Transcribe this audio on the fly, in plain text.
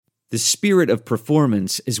The spirit of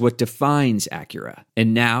performance is what defines Acura,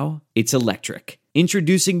 and now it's electric.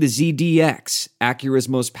 Introducing the ZDX, Acura's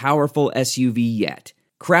most powerful SUV yet.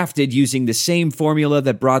 Crafted using the same formula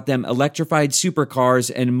that brought them electrified supercars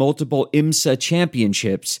and multiple IMSA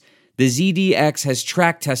championships, the ZDX has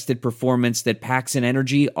track-tested performance that packs an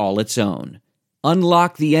energy all its own.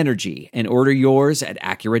 Unlock the energy and order yours at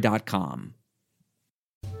Acura.com.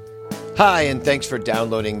 Hi, and thanks for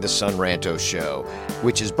downloading the Son Ranto Show,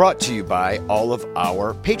 which is brought to you by all of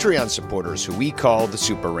our Patreon supporters, who we call the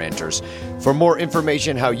Super Ranters. For more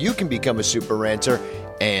information how you can become a Super Ranter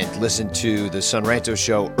and listen to the Son Ranto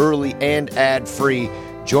Show early and ad-free,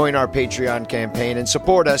 join our Patreon campaign and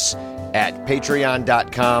support us at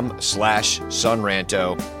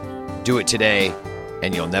patreon.com/sunranto. Do it today,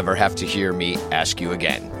 and you'll never have to hear me ask you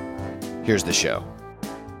again. Here's the show.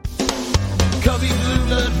 Cubby blue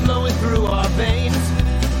blood flowing through our veins,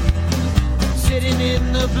 sitting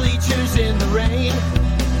in the bleachers in the rain.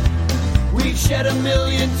 We've shed a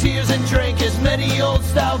million tears and drank as many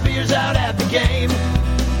old-style beers out at the game.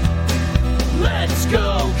 Let's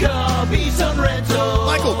go, Cubby, Sunranto.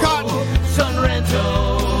 Michael Cotton.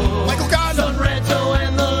 Sunranto. Michael Cotton. Sunranto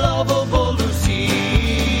and the lovable Lucy.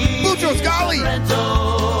 Boutros Ghali.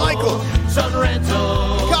 Sunranto. Michael.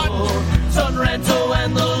 Sunranto. Cotton. Sunranto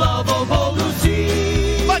and the lovable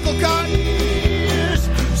Lucy. Michael Cotton.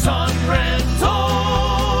 Sunranto.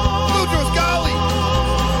 Boutros Ghali.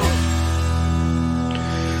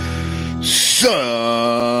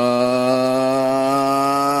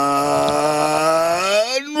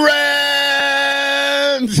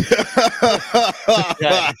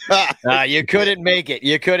 You couldn't make it.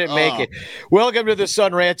 You couldn't make it. Welcome to the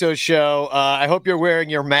Son Ranto Show. I hope you're wearing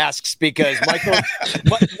your masks because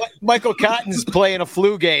Michael Cotton's playing a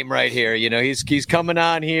flu game right here. You know, he's coming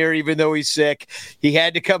on here even though he's sick. He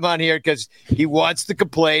had to come on here because he wants to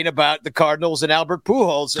complain about the Cardinals and Albert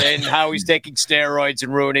Pujols and how he's taking steroids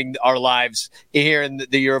and ruining our lives here in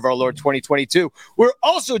the year of our Lord 2022. We're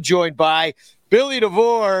also joined by Billy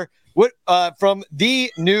DeVore from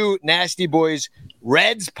the new Nasty Boys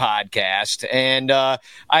Reds podcast. And I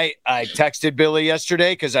texted Billy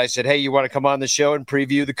yesterday because I said, hey, you want to come on the show and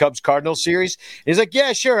preview the Cubs-Cardinals series? And he's like,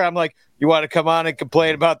 yeah, sure. I'm like, you want to come on and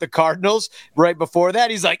complain about the Cardinals right before that?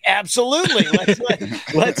 He's like, absolutely.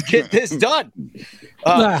 Let's get this done.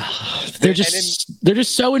 They're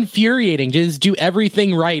just so infuriating. Just do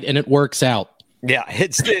everything right and it works out. Yeah,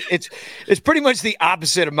 it's pretty much the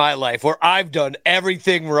opposite of my life, where I've done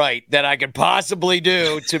everything right that I could possibly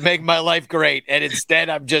do to make my life great, and instead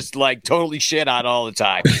I'm just like totally shit on all the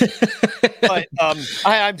time. But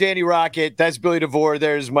hi, I'm Danny Rocket. That's Billy DeVore.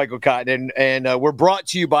 There's Michael Cotton, and we're brought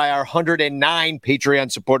to you by our 109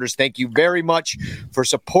 Patreon supporters. Thank you very much for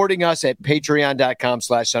supporting us at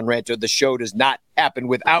patreon.com/sunranto. The show does not happen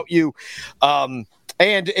without you.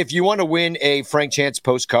 And if you want to win a Frank Chance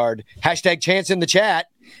postcard, hashtag Chance in the chat,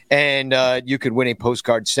 and you could win a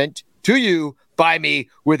postcard sent to you by me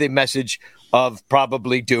with a message of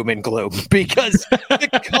probably doom and gloom, because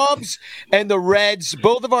the Cubs and the Reds,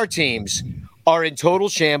 both of our teams, are in total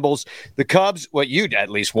shambles. The Cubs, you at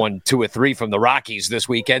least won 2 or 3 from the Rockies this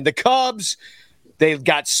weekend. The Cubs, they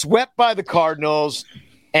got swept by the Cardinals,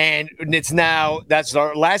 and that's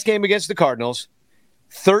our last game against the Cardinals.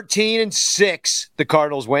 13-6, the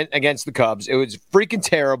Cardinals went against the Cubs. It was freaking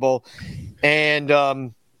terrible. And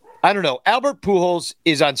I don't know. Albert Pujols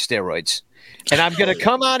is on steroids. And I'm going to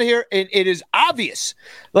come out here, and it is obvious.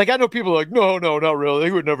 Like, I know people are like, no, not really.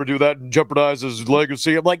 He would never do that and jeopardize his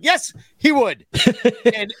legacy. I'm like, yes, he would.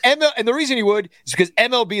 and the reason he would is because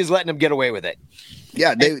MLB is letting him get away with it.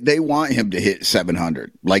 Yeah, they want him to hit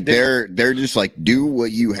 700. Like they're just like, do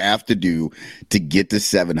what you have to do to get to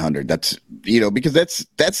 700. That's, because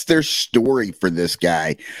that's their story for this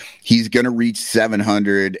guy. He's going to reach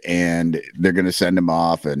 700 and they're going to send him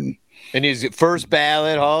off, and he's first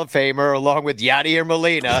ballot Hall of Famer along with Yadier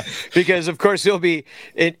Molina, because of course he'll be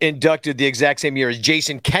inducted the exact same year as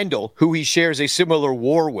Jason Kendall, who he shares a similar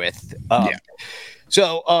war with.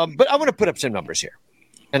 So, but I want to put up some numbers here.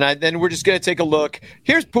 And then we're just going to take a look.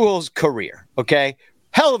 Here's Pujols' career, okay?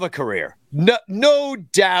 Hell of a career. No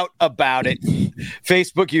doubt about it.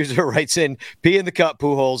 Facebook user writes in, pee in the cup,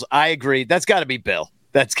 Pujols. I agree. That's got to be Bill.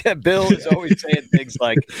 Bill is always saying things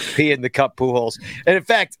like pee in the cup, Pujols. And in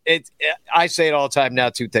fact, I say it all the time now,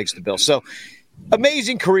 too, thanks to Bill. So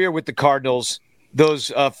amazing career with the Cardinals.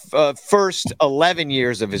 Those first 11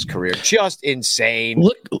 years of his career, just insane.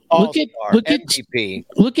 Look at MVP.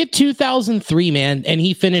 Look at 2003, man, and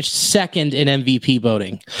he finished second in MVP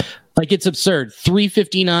voting. Like, it's absurd.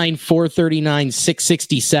 359, 439,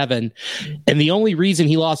 667. And the only reason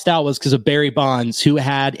he lost out was because of Barry Bonds, who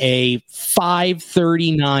had a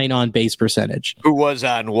 539 on base percentage. Who was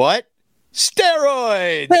on what?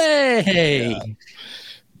 Steroids. Hey. Yeah.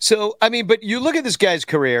 So, I mean, but you look at this guy's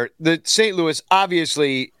career, the St. Louis,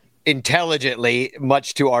 obviously, intelligently,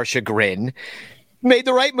 much to our chagrin, made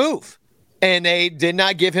the right move. And they did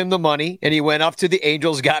not give him the money, and he went up to the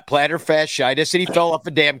Angels, got plantar fasciitis, and he fell off a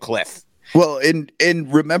damn cliff. Well, and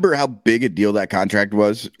remember how big a deal that contract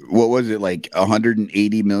was? What was it, like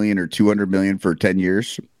 180 million or 200 million for 10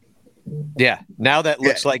 years? Yeah, now that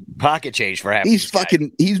looks like pocket change for him.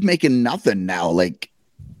 He's making nothing now, like,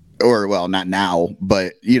 or well, not now,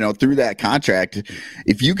 but through that contract,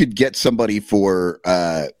 if you could get somebody for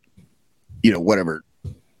whatever,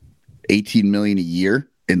 18 million a year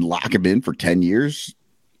and lock him in for 10 years.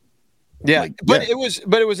 Yeah,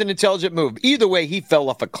 it was an intelligent move. Either way, he fell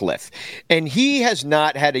off a cliff. And he has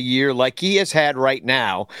not had a year like he has had right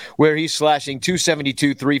now, where he's slashing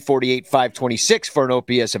 272, 348, 526 for an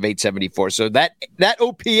OPS of 874. So that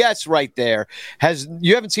OPS right there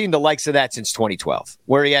you haven't seen the likes of that since 2012,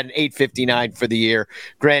 where he had an 859 for the year.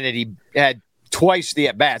 Granted, he had twice the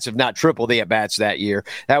at-bats, if not triple the at-bats that year.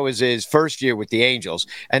 That was his first year with the Angels.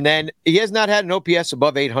 And then he has not had an OPS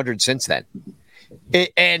above 800 since then.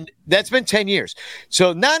 And that's been 10 years.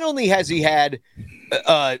 So not only has he had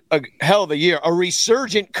a hell of a year, a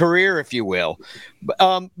resurgent career, if you will,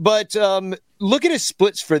 but look at his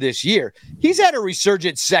splits for this year. He's had a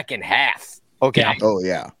resurgent second half. Okay. Yeah. Oh,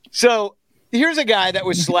 yeah. So here's a guy that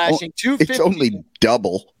was slashing 250. It's only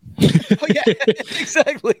double. Oh, yeah,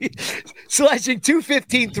 exactly. Slashing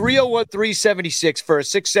 215, 301, 376 for a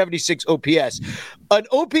 676 OPS. An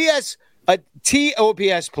OPS, a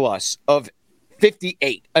TOPS plus of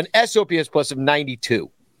 58, an SOPS plus of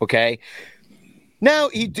 92. Okay. Now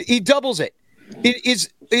he doubles it. It is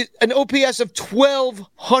an OPS of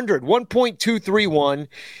 1,200, 1.231.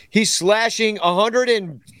 He's slashing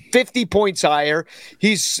 150 points higher.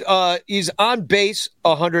 He's on base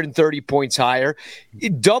 130 points higher.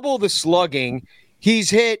 Double the slugging. He's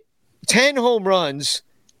hit 10 home runs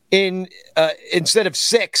in instead of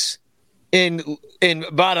 6 in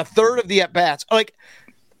about a third of the at bats. Like,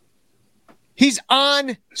 he's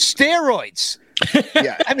on steroids.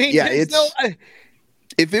 Yeah, I mean, yeah,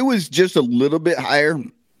 if it was just a little bit higher,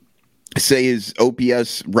 say his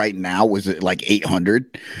OPS right now was at like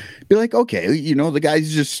 800, be like, okay, the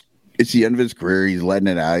guy's it's the end of his career. He's letting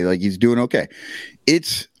it out. Like, he's doing okay.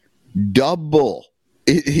 It's double.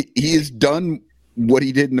 He has done what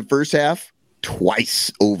he did in the first half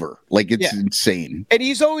twice over. Like, it's insane. And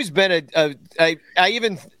he's always been I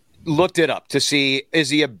even looked it up to see, is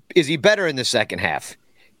he better in the second half?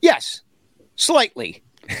 Yes, slightly.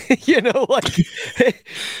 His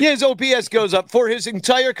OPS goes up for his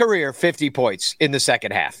entire career 50 points in the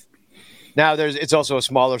second half. Now it's also a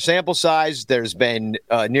smaller sample size. There's been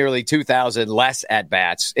nearly 2,000 less at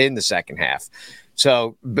bats in the second half.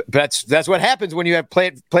 So that's what happens when you have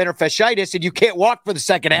plantar fasciitis and you can't walk for the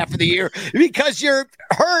second half of the year because you're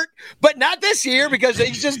hurt, but not this year because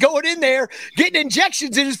he's just going in there getting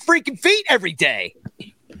injections in his freaking feet every day.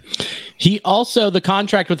 The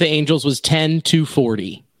contract with the Angels was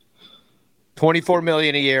 10-40. $24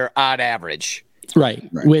 million a year on average. Right.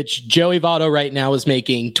 Which Joey Votto right now is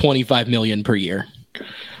making $25 million per year.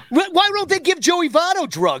 Why don't they give Joey Votto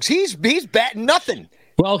drugs? He's batting nothing.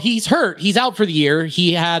 Well, he's hurt. He's out for the year.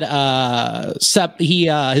 He had his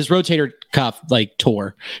rotator cuff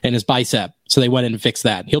tore in his bicep, so they went in and fixed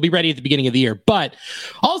that. He'll be ready at the beginning of the year. But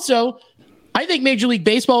also, I think Major League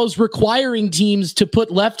Baseball is requiring teams to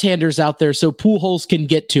put left-handers out there so Pujols can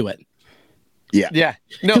get to it. Yeah.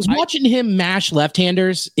 Because watching him mash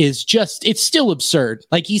left-handers is it's still absurd.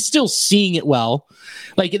 Like, he's still seeing it well.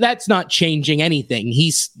 Like, that's not changing anything.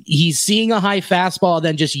 He's seeing a high fastball,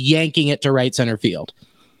 then just yanking it to right center field.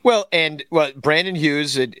 Well, Brandon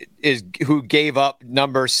Hughes is who gave up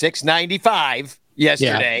number 695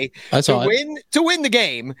 yesterday to win the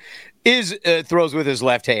game. Throws with his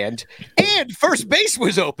left hand, and first base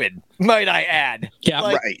was open, might I add.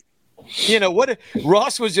 Yeah, right. What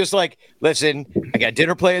Ross was just like, listen, I got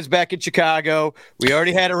dinner plans back in Chicago. We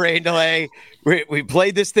already had a rain delay. We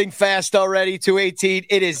played this thing fast already, 218.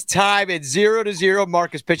 It is time. It's 0-0.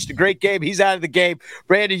 Marcus pitched a great game. He's out of the game.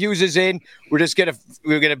 Brandon Hughes is in. We're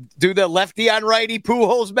gonna do the lefty on righty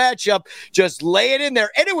Pujols matchup. Just lay it in there.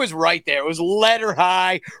 And it was right there. It was letter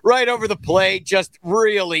high, right over the plate, just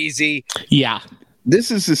real easy. Yeah.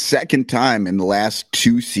 This is the second time in the last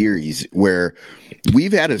 2 series where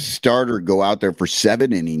we've had a starter go out there for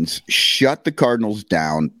 7 innings, shut the Cardinals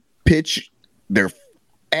down, pitch their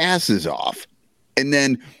asses off, and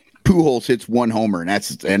then Pujols hits one homer, and that's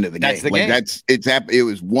the end of the game. The game. It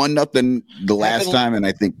was 1-0 the last time, and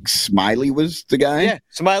I think Smiley was the guy. Yeah,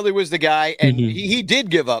 Smiley was the guy, and he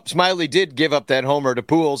did give up. Smiley did give up that homer to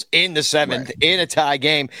Pujols in the 7th in a tie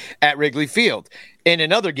game at Wrigley Field. In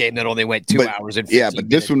another game that only went 2 hours and 15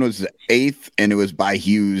 but this one was the 8th, and it was by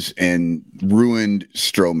Hughes and ruined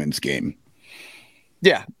Stroman's game.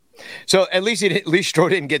 Yeah. So at least Stroh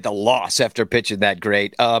didn't get the loss after pitching that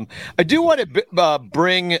great. I do want to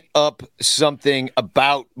bring up something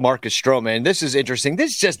about Marcus Stroman. This is interesting.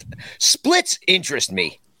 This just splits interest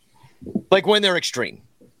me, like when they're extreme.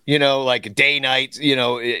 Like day night.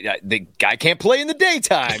 The guy can't play in the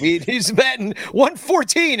daytime. He's batting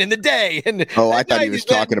 114 in the day. And I thought he was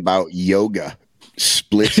talking about yoga.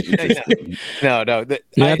 Splits interest. No. I thought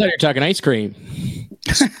you were talking ice cream.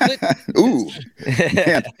 Ooh,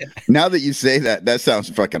 man, now that you say that sounds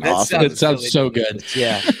fucking awesome. It sounds really so good.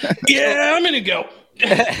 Yeah. Yeah, I'm gonna go.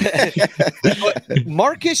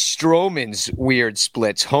 Marcus Stroman's weird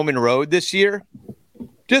splits, home and road this year,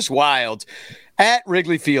 just wild. At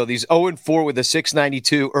Wrigley Field, he's 0-4 with a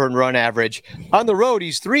 692 earned run average. On the road,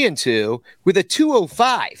 he's 3-2 with a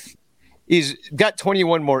 205. He's got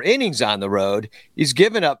 21 more innings on the road. He's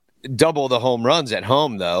given up double the home runs at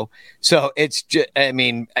home, though. So it's just,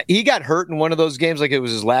 he got hurt in one of those games, like it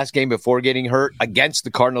was his last game before getting hurt against the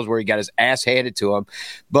Cardinals, where he got his ass handed to him.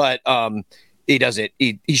 But he does it.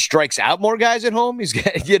 He strikes out more guys at home. He's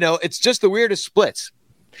got, it's just the weirdest splits.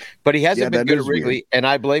 But he hasn't been good at Wrigley, weird. And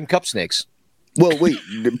I blame Cup Snakes. Well, wait,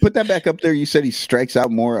 put that back up there. You said he strikes out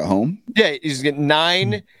more at home? Yeah, he's getting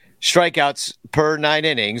 9 strikeouts per 9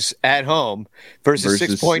 innings at home versus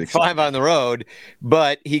 6.5 on the road,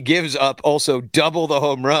 but he gives up also double the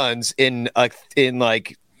home runs in like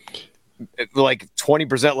 20%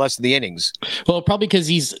 less of the innings. Well, probably because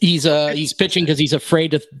he's pitching because he's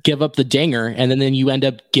afraid to give up the dinger, and then you end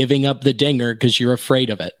up giving up the dinger because you're afraid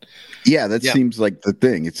of it. Yeah, that seems like the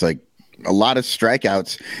thing. It's like a lot of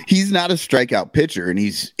strikeouts. He's not a strikeout pitcher, and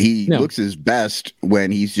he looks his best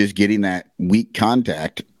when he's just getting that weak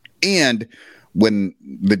contact and when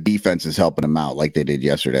the defense is helping him out like they did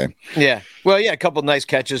yesterday. Yeah. Well, yeah, a couple of nice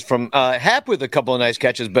catches from Happ with a couple of nice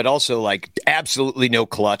catches, but also like absolutely no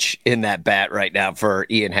clutch in that bat right now for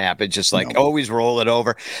Ian Happ. It's just like always roll it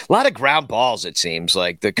over. A lot of ground balls, it seems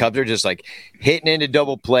like. The Cubs are just like hitting into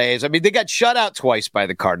double plays. I mean, they got shut out twice by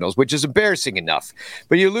the Cardinals, which is embarrassing enough.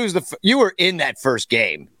 But you were in that first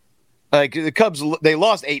game. Like the Cubs, they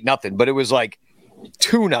lost 8-0, but it was like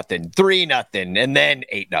 2-0, 3-0, and then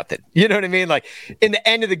 8-0. You know what I mean? Like in the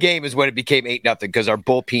end of the game is when it became 8-0 because our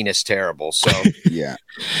bullpen is terrible. So yeah.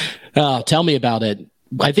 Oh, tell me about it.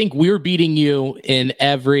 I think we're beating you in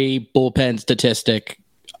every bullpen statistic.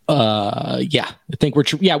 I think we're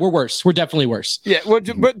worse. We're definitely worse. Yeah, we're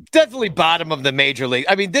definitely bottom of the major league.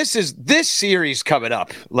 I mean, this series coming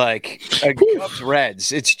up, like Cubs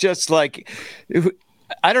Reds. It's just like.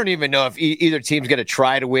 I don't even know if either team's going to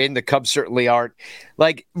try to win. The Cubs certainly aren't.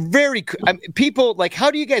 Like, people, like,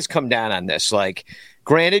 how do you guys come down on this? Like,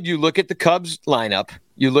 granted, you look at the Cubs lineup,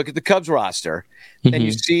 you look at the Cubs roster, and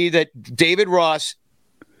you see that David Ross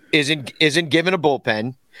isn't given a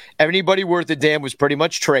bullpen. Everybody worth a damn was pretty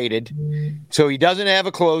much traded. So he doesn't have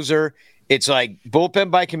a closer. It's like bullpen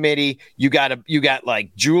by committee. You got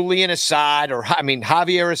like Julian Assad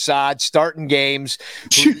Javier Assad starting games.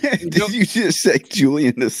 Did you just say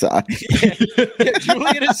Julian Assad? Yeah,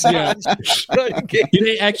 Julian Assad. Yeah.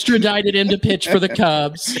 They extradited him to pitch for the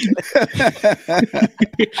Cubs.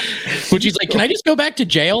 Which he's like, can I just go back to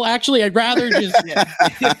jail? Actually, I'd rather just.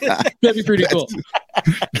 That'd be pretty cool.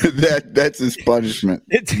 That's his punishment.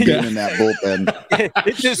 Being in that bullpen.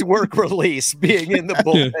 It's his work release, being in the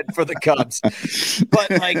bullpen for the Cubs.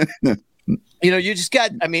 But like, you just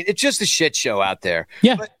got. I mean, it's just a shit show out there.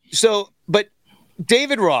 Yeah. But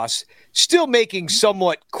David Ross still making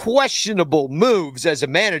somewhat questionable moves as a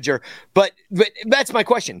manager. But that's my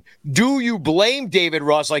question. Do you blame David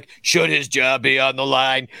Ross? Like, should his job be on the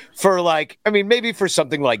line for maybe for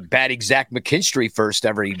something like batting Zach McKinstry first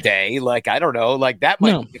every day? Like, I don't know. Like that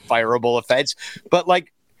might be a fireable offense. But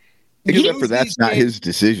like, except for that's not his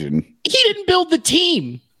decision. He didn't build the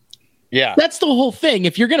team. Yeah, that's the whole thing.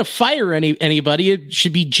 If you're going to fire anybody, it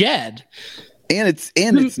should be Jed. And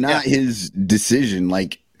it's not his decision.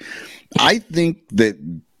 Like, I think that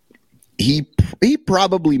he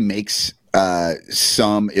probably makes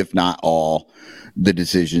some, if not all, the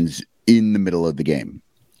decisions in the middle of the game.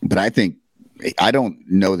 But I don't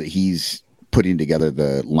know that he's putting together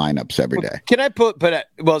the lineups every day. Can I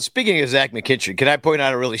speaking of Zach McKinstry, can I point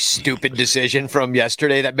out a really stupid decision from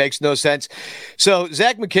yesterday that makes no sense? So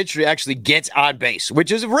Zach McKinstry actually gets on base,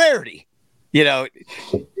 which is a rarity. You know,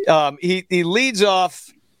 he leads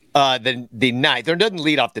off the ninth, or doesn't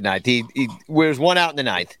lead off the ninth. He there's one out in the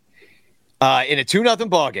ninth. In a 2-0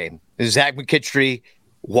 ball game, Zach McKinstry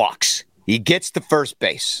walks. He gets to first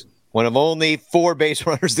base, one of only 4 base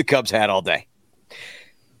runners the Cubs had all day.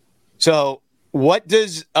 So what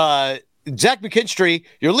does Zach McKinstry,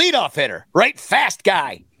 your leadoff hitter, right? Fast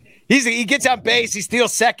guy. He gets on base. He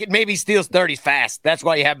steals second. Maybe he steals third. He's fast. That's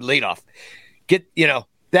why you have him leadoff.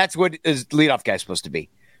 That's what his leadoff guy's supposed to be.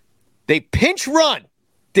 They pinch run.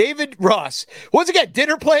 David Ross. Once again,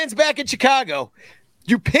 dinner plans back in Chicago.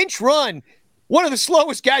 You pinch run one of the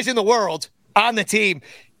slowest guys in the world on the team,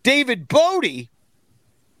 David Bodie.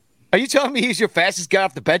 Are you telling me he's your fastest guy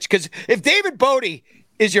off the bench? Because if David Bodie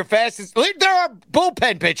is your fastest, there are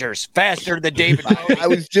bullpen pitchers faster than David Bodie. I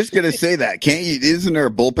was just going to say that. Can't you? Isn't there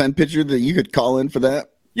a bullpen pitcher that you could call in for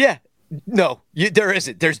that? Yeah. No, there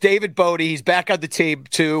isn't. There's David Bodie. He's back on the team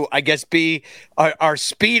to, I guess, be our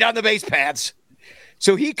speed on the base paths.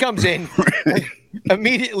 So he comes in,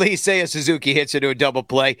 immediately Seiya Suzuki hits into a double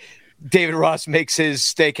play. David Ross makes his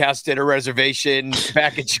steakhouse dinner reservation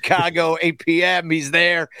back in Chicago, 8 p.m. He's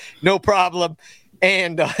there, no problem.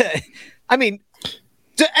 And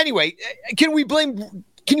anyway, can we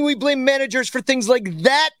blame managers for things like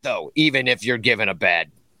that though? Even if you're given a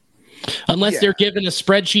bad. Unless they're given a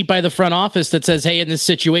spreadsheet by the front office that says, "Hey, in this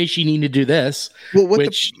situation, you need to do this." Well,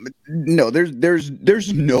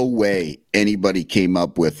 there's no way anybody came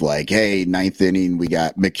up with like, "Hey, ninth inning, we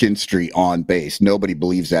got McKinstry on base." Nobody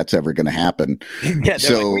believes that's ever going to happen. Yeah,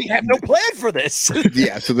 so we have no plan for this.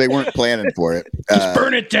 Yeah, so they weren't planning for it. Just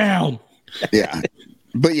burn it down. Yeah,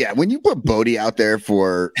 but yeah, when you put Bodie out there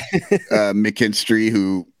for McKinstry,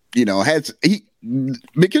 who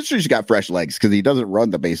McKinstry's got fresh legs because he doesn't run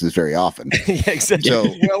the bases very often. Yeah, exactly.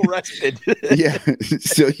 So, well rested. Yeah.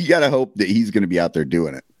 So you got to hope that he's going to be out there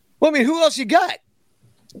doing it. Well, I mean, who else you got?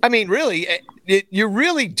 I mean, really, you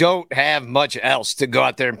really don't have much else to go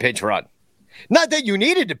out there and pinch run. Not that you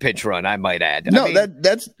needed to pinch run, I might add. No,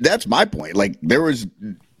 that's my point. Like there was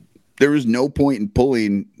no point in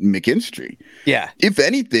pulling McKinstry. Yeah. If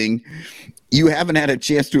anything, you haven't had a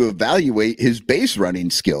chance to evaluate his base running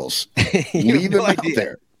skills. Leave him out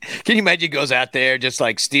there. Can you imagine he goes out there, just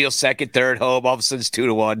like steals second, third, home, all of a sudden it's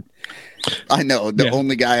 2-1. I know. The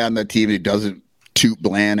only guy on the team who doesn't toot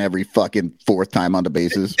Bland every fucking fourth time on the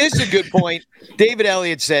bases. This is a good point. David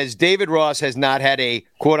Elliott says David Ross has not had a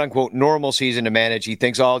quote-unquote normal season to manage. He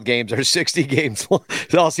thinks all games are 60 games long.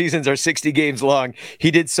 All seasons are 60 games long.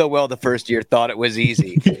 He did so well the first year, thought it was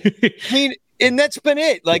easy. I mean, and that's been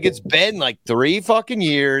it. Like, it's been like 3 fucking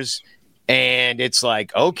years, and it's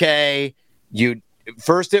like, okay,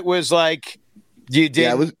 first it was like you did.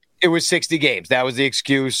 Yeah, it was 60 games. That was the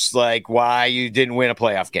excuse, like, why you didn't win a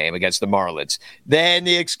playoff game against the Marlins. Then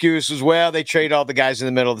the excuse was, well, they traded all the guys in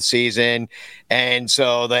the middle of the season, and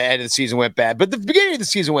so the end of the season went bad. But the beginning of the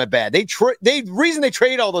season went bad. The reason they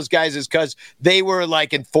traded all those guys is because they were,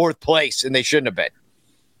 like, in 4th place, and they shouldn't have been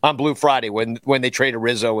on Blue Friday when they traded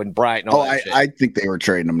Rizzo and Bryant and all that shit. I think they were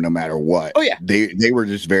trading them no matter what. Oh, yeah. They were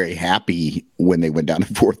just very happy when they went down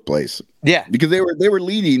to 4th place. Yeah. Because they were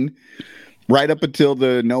leading right up until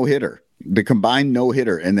the no-hitter, the combined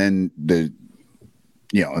no-hitter, and then the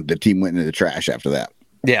team went into the trash after that.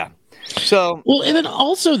 Yeah. So well, and then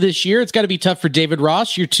also this year, it's got to be tough for David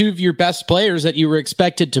Ross. Your 2 of your best players that you were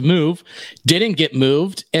expected to move didn't get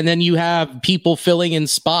moved, and then you have people filling in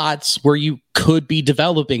spots where you could be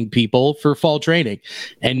developing people for fall training,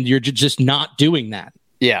 and you're just not doing that.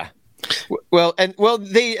 Yeah. Well,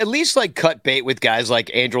 they at least like cut bait with guys like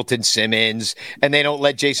Andrelton Simmons, and they don't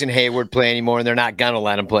let Jason Hayward play anymore, and they're not gonna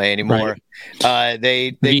let him play anymore. Right.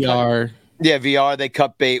 They VR. VR. They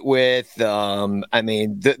cut bait with. I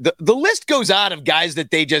mean, the list goes on of guys that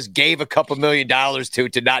they just gave a couple $1 million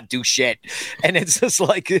to not do shit, and it's just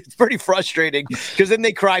like it's pretty frustrating because then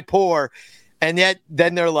they cry poor. And yet,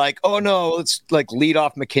 then they're like, "Oh no, let's like lead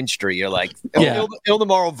off McKinstry." You're like,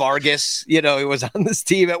 Ildemaro Vargas, he was on this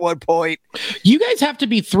team at one point. You guys have to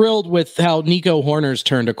be thrilled with how Nico Horner's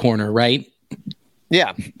turned a corner, right?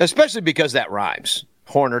 Yeah, especially because that rhymes.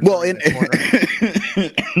 Horner. Well,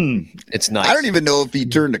 it's nice. I don't even know if he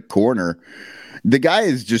turned a corner. The guy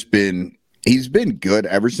has just he's been good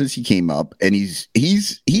ever since he came up, and he's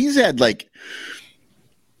had like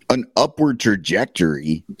an upward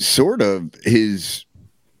trajectory sort of his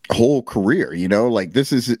whole career, like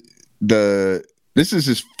this is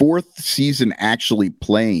his 4th season actually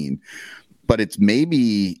playing, but it's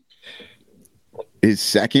maybe his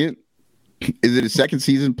second. Is it his second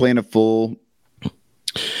season playing a full?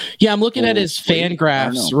 Yeah, I'm looking at his fan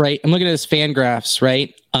graphs, right?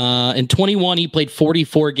 In 21, he played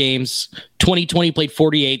 44 games. 2020, he played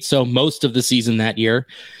 48, so most of the season that year.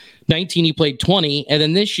 19, he played 20, and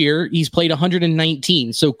then this year, he's played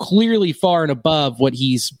 119, so clearly far and above what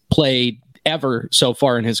he's played ever so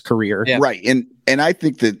far in his career. Yeah. Right, and I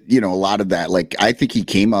think that, a lot of that, like, I think he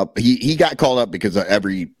came up, he got called up because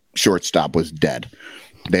every shortstop was dead.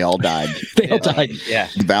 They all died. Yeah.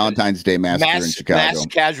 The Valentine's Day massacre in Chicago. Mass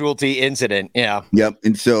casualty incident. Yeah. Yep.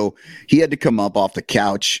 And so he had to come up off the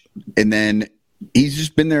couch, and then he's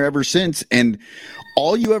just been there ever since. And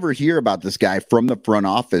all you ever hear about this guy from the front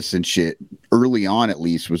office and shit, early on at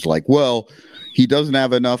least, was like, well, he doesn't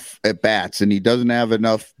have enough at bats and he doesn't have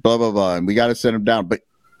enough blah, blah, blah, and we got to send him down. But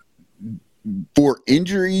for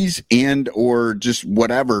injuries and or just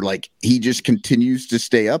whatever, like, he just continues to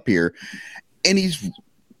stay up here, and he's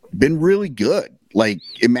been really good. Like,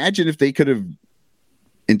 imagine if they could have,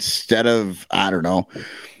 instead of, I don't know,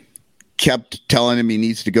 kept telling him he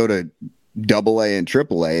needs to go to AA and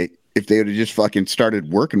AAA, if they would have just fucking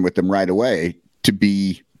started working with him right away to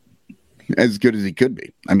be as good as he could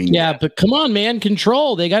be. I mean, yeah, but come on, man,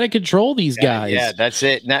 control. They got to control these guys. Yeah, that's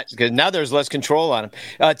it. Because now there's less control on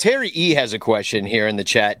him. Terry E has a question here in the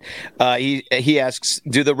chat. He asks,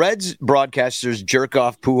 do the Reds broadcasters jerk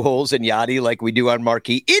off Pujols and Yachty like we do on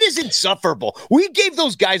Marquee? It is insufferable. We gave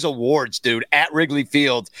those guys awards, dude, at Wrigley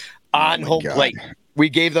Field on home plate. We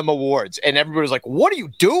gave them awards, and everybody was like, what are you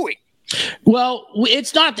doing? Well,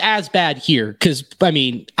 it's not as bad here because, I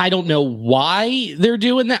mean, I don't know why they're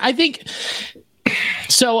doing that. I think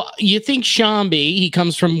so. You think Shambi, he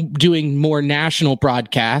comes from doing more national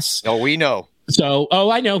broadcasts. Oh, we know. So,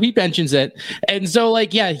 I know he mentions it. And so,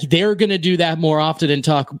 like, yeah, they're going to do that more often and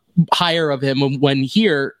talk higher of him when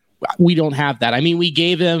here we don't have that. I mean, we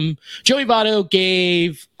gave him, Joey Votto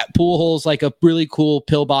gave Pujols like a really cool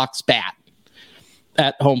pillbox bat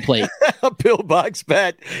at home plate. A pillbox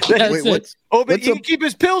bat. Wait, but he can keep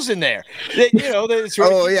his pills in there. The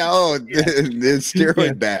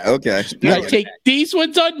steroid bat. Okay. I take these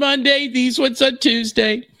ones on Monday, these ones on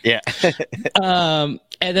Tuesday. Yeah.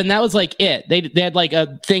 And then that was like it. They had like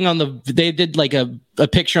a thing they did like a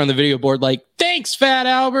picture on the video board, like, thanks, Fat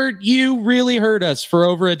Albert. You really hurt us for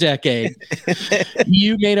over a decade.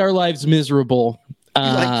 You made our lives miserable. You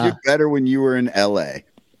liked it better when you were in LA.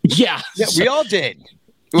 Yeah, we all did.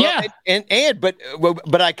 Well, yeah,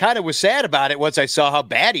 but I kind of was sad about it once I saw how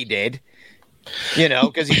bad he did.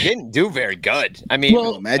 Because he didn't do very good. I mean,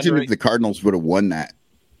 imagine if the Cardinals would have won that.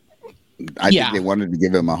 I think they wanted to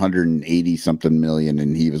give him 180 something million,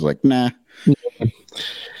 and he was like, nah.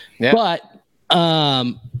 Yeah. But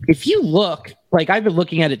if you look, like, I've been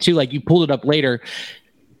looking at it too, like you pulled it up later.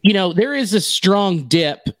 There is a strong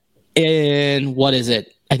dip in what is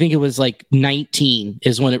it? I think it was like 19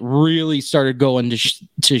 is when it really started going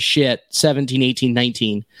to shit. 17, 18,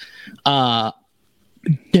 19. Have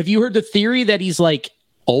you heard the theory that he's like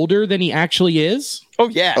older than he actually is? Oh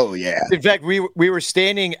yeah. In fact, we were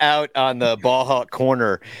standing out on the ball hawk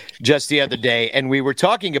corner just the other day, and we were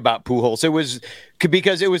talking about Pujols. It was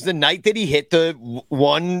because it was the night that he hit the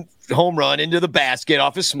one home run into the basket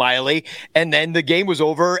off of Smiley, and then the game was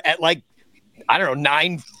over at like, I don't know,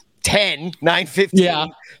 9:10, 9:15. Yeah.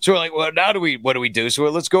 So we're like, well, now what do we do? So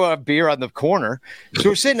let's go have beer on the corner. So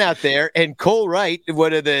we're sitting out there, and Cole Wright,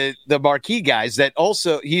 one of the marquee guys that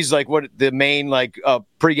also, he's like the main like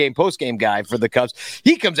pregame, postgame guy for the Cubs.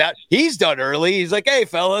 He comes out, he's done early. He's like, hey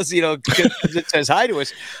fellas, it says hi to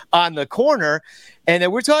us on the corner. And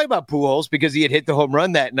then we're talking about Pujols because he had hit the home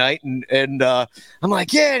run that night. And I'm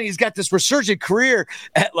like, yeah, and he's got this resurgent career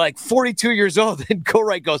at like 42 years old. And Cole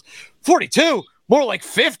Wright goes, 42? More like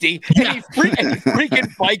 50, and he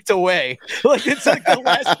freaking biked away. Like, it's like the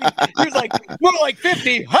last thing. He was like, more like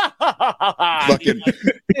 50. Ha ha ha ha ha. Fucking,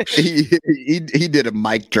 he did a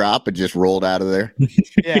mic drop and just rolled out of there.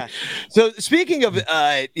 Yeah. So speaking of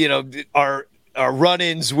our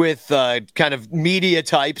run-ins with kind of media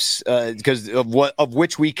types, because of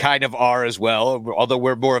which we kind of are as well, although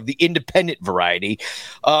we're more of the independent variety.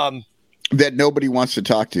 That nobody wants to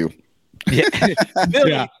talk to.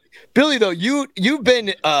 Yeah. Billy, though, you've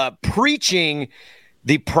been preaching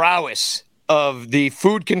the prowess of the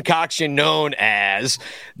food concoction known as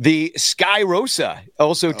the Sky Rosa,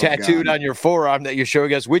 also tattooed on your forearm that you're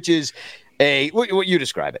showing us, which is what you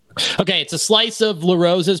describe it. Okay, it's a slice of La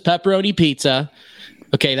Rosa's pepperoni pizza.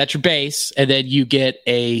 Okay, that's your base, and then you get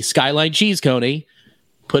a Skyline cheese coney,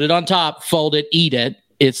 put it on top, fold it, eat it.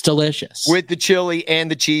 It's delicious. With the chili and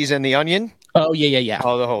the cheese and the onion? Oh yeah.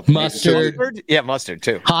 Oh, the whole mustard. Yeah, mustard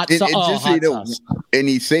too. Hot And, sauce. and just so you know, and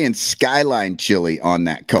he's saying skyline chili on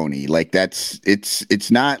that coney. Like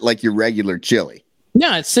it's not like your regular chili.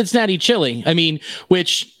 No, it's Cincinnati chili. I mean,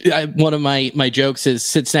 one of my jokes is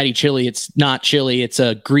Cincinnati chili. It's not chili. It's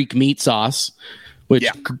a Greek meat sauce. Which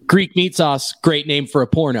Greek meat sauce, great name for a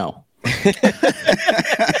porno.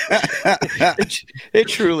 It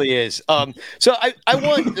truly is. So I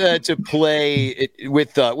want to play it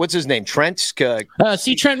with what's his name, Trent. Trent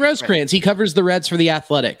Rosecrans. He covers the Reds for the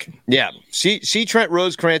Athletic. Yeah, Trent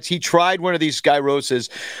Rosecrans. He tried one of these Sky Roses.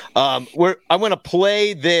 I'm going to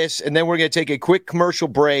play this, and then we're going to take a quick commercial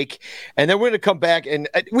break, and then we're going to come back. And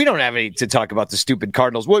we don't have any to talk about the stupid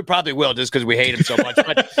Cardinals. Well, we probably will just because we hate them so much.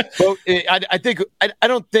 But I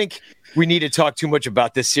don't think we need to talk too much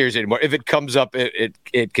about this series anymore. If it comes up,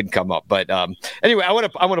 it can come up. But anyway, I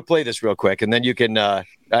want to play this real quick, and then you can. I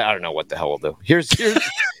don't know what the hell we'll do. Here's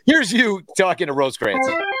you talking to Rosecrans.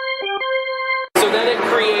 So then it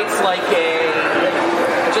creates like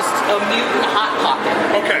just a mutant hot pocket.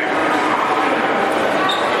 Okay.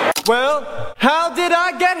 Well, how did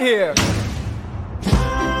I get here?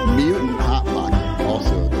 Mutant Hot Pocket,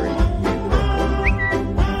 also a great name.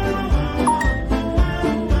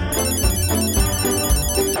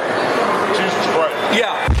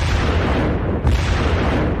 Yeah.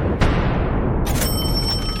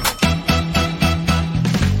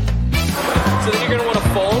 So then you're going to want to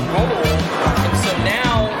fold. And so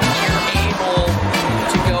now you're able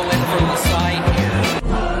to go in from the side here.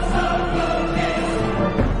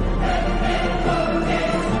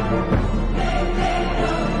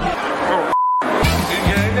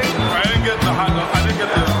 I didn't get the hot dog. I didn't get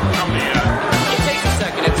the company yet. It takes a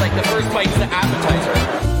second. It's like the first bite's the appetizer.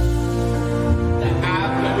 The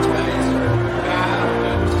appetizer.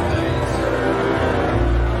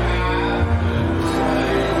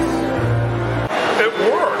 It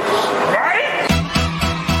works, right?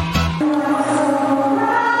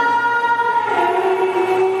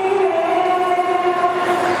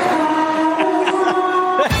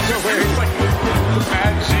 It's like the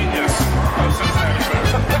mad genius of Cincinnati food.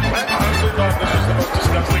 I honestly thought this was the most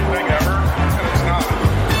disgusting thing ever, and it's not.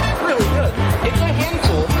 Really good. It's a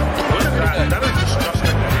handful. Look at that. That is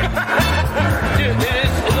disgusting. Dude, it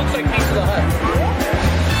is. It looks like Pizza the Hut.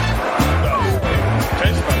 It does.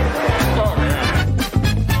 Tastes better. Oh, man.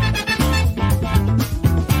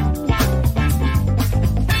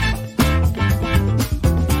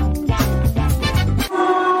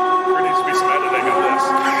 There needs to be some editing on this.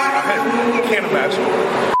 I can't imagine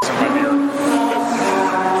what's in my beer.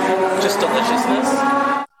 Just deliciousness.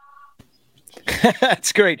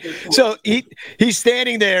 That's great. So he's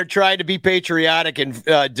standing there trying to be patriotic and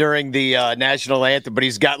during the national anthem, but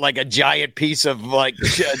he's got like a giant piece of like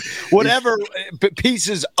whatever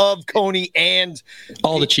pieces of coney and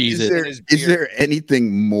All the cheeses. Is there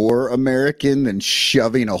anything more American than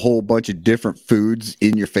shoving a whole bunch of different foods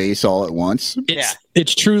in your face all at once?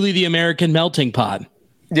 It's truly the American melting pot.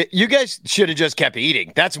 You guys should have just kept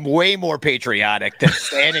eating. That's way more patriotic than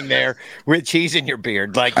standing there with cheese in your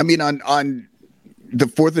beard. Like, I mean, on the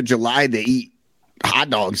 4th of July, they eat hot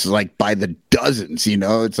dogs like by the dozens, you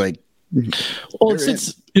know? It's like... Well,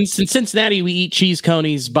 since in Cincinnati, we eat cheese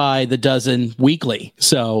conies by the dozen weekly.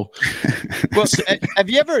 So... Well, have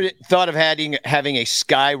you ever thought of having a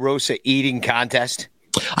Sky Rosa eating contest?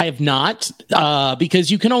 I have not,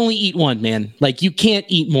 because you can only eat one, man. Like, you can't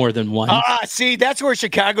eat more than one. See, that's where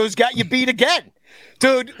Chicago's got you beat again.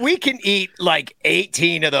 Dude, we can eat like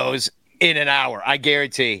 18 of those in an hour, I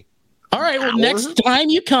guarantee. All right, well, next time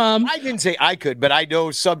you come... I didn't say I could, but I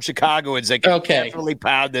know some Chicagoans that can definitely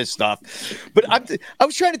pound this stuff. But I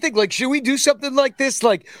was trying to think, like, should we do something like this?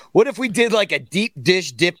 Like, what if we did like a deep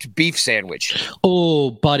dish dipped beef sandwich?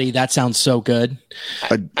 Oh, buddy, that sounds so good.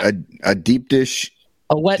 A deep dish...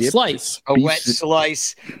 A wet slice. A wet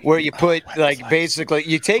slice where you put, like, basically,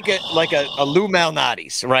 you take it like a Lou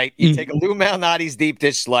Malnati's, right? You take a Lou Malnati's deep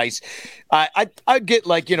dish slice. I'd get,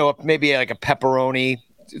 like, you know, maybe like a pepperoni,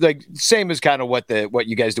 like same as kind of what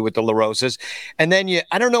you guys do with the La Rosas. And then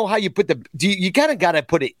I don't know how you put you kind of got to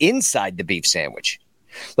put it inside the beef sandwich.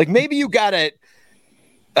 Like, maybe you got to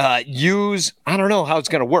use, I don't know how it's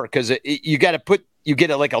going to work, because you got to you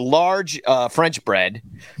get like a large French bread.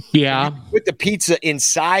 Yeah. Put the pizza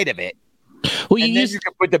inside of it. Well, then you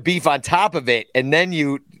can put the beef on top of it, and then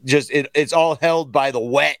you just it's all held by the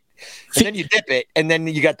wet. And then you dip it, and then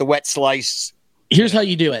you got the wet slice. Here's how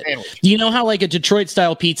you do it. You know how like a Detroit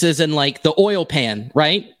style pizza is in like the oil pan,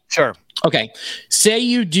 right? Sure. Okay. Say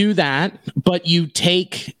you do that, but you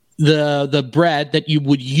take the bread that you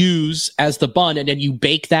would use as the bun, and then you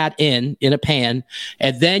bake that in a pan,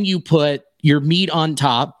 and then you put your meat on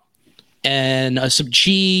top and some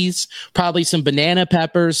cheese, probably some banana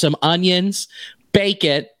peppers, some onions, bake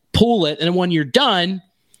it, pull it, and when you're done,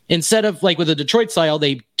 instead of like with a Detroit style,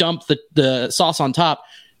 they dump the sauce on top,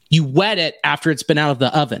 you wet it after it's been out of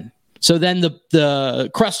the oven. So then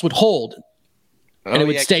the crust would hold and it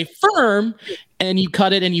would stay firm, and you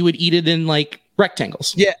cut it and you would eat it in like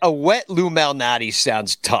rectangles. Yeah, a wet Lou Malnati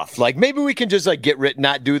sounds tough. Like maybe we can just like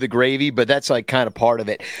not do the gravy, but that's like kind of part of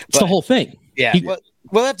it. It's the whole thing. Yeah,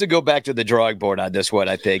 we'll have to go back to the drawing board on this one,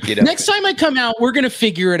 I think. Next time I come out, we're gonna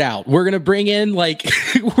figure it out. We're gonna bring in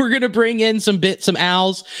some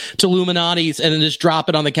owls to Illuminati's and then just drop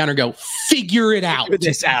it on the counter and go, figure it out. Figure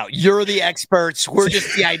this out. You're the experts. We're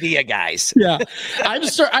just the idea guys. Yeah.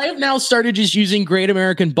 I have now started just using Great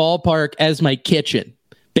American Ballpark as my kitchen,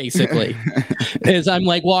 basically. As I'm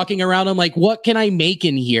like walking around, I'm like, what can I make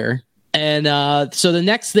in here? And so the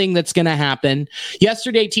next thing that's going to happen,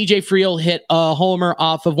 yesterday, TJ Friel hit a homer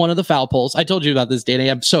off of one of the foul poles. I told you about this, Danny.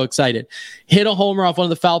 I'm so excited. Hit a homer off one of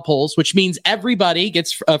the foul poles, which means everybody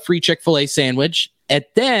gets a free Chick-fil-A sandwich. And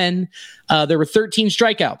then there were 13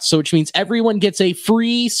 strikeouts, so which means everyone gets a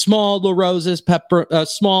free small La Rosa's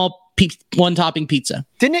one topping pizza.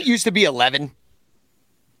 Didn't it used to be 11?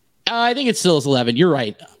 I think it still is 11. You're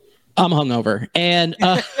right. I'm hungover, and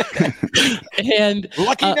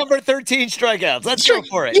lucky number 13 strikeouts. Let's go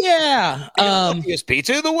for it. Yeah, luckiest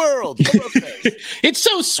pizza in the world. It's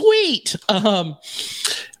so sweet.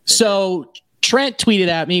 So Trent tweeted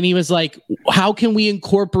at me, and he was like, "How can we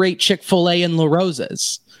incorporate Chick-fil-A and La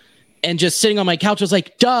Rosa's?" And just sitting on my couch, I was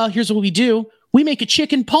like, "Duh! Here's what we do: we make a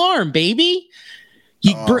chicken parm, baby.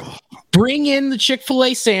 You bring in the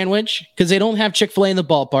Chick-fil-A sandwich because they don't have Chick-fil-A in the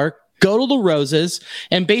ballpark." Go to La Rosa's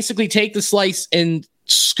and basically take the slice and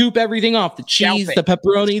scoop everything off. The cheese, the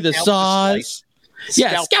pepperoni, the sauce.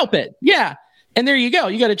 Scalp it. Yeah. And there you go.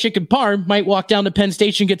 You got a chicken parm. Might walk down to Penn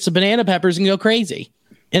Station, get some banana peppers, and go crazy.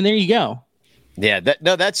 And there you go. Yeah,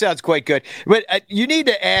 that sounds quite good. But you need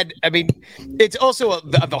to add, I mean, it's also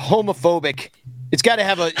the homophobic. It's got to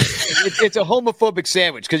have it's a homophobic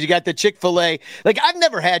sandwich because you got the Chick-fil-A. Like, I've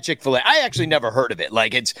never had Chick-fil-A. I actually never heard of it.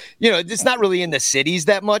 Like, it's not really in the cities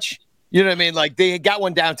that much. You know what I mean? Like, they got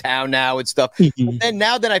one downtown now and stuff. Mm-hmm. And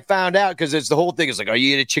now that I found out, because it's the whole thing is like, oh,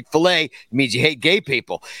 you eat a Chick-fil-A, it means you hate gay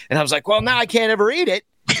people. And I was like, well, now I can't ever eat it.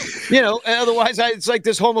 Otherwise it's like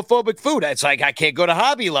this homophobic food. It's like I can't go to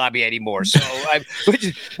Hobby Lobby anymore. So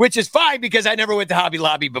which is fine because I never went to Hobby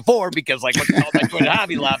Lobby before because like what the hell am I going to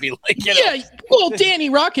Hobby Lobby? Like, Yeah, well, Danny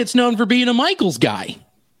Rocket's known for being a Michaels guy.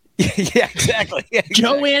 Yeah, exactly.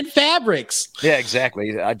 Joanne Fabrics. Yeah,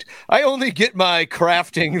 exactly. I only get my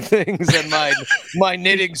crafting things and my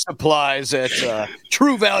knitting supplies at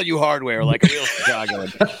True Value Hardware, like a real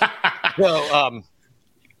Chicagoan. So,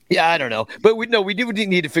 yeah, I don't know. But we do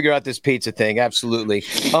need to figure out this pizza thing. Absolutely.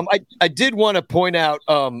 I did want to point out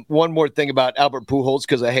one more thing about Albert Pujols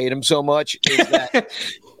because I hate him so much. Is that,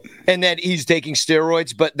 and that he's taking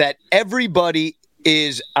steroids, but that everybody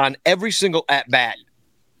is on every single at-bat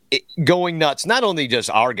going nuts. Not only just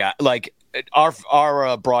our guy, like our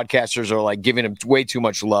broadcasters are like giving him way too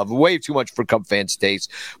much love, way too much for Cub fans'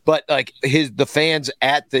 taste. But like the fans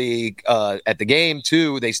at the game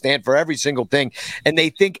too, they stand for every single thing, and they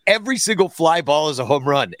think every single fly ball is a home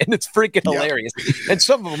run, and it's freaking hilarious. And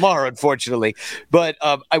some of them are, unfortunately. But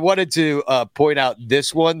I wanted to point out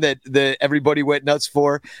this one that everybody went nuts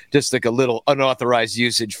for, just like a little unauthorized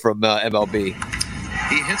usage from MLB.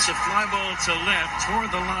 He hits a fly ball to left,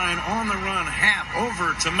 toward the line, on the run, half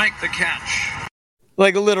over to make the catch.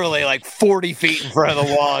 Like literally like 40 feet in front of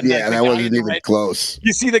the wall. Yeah, that wasn't even close.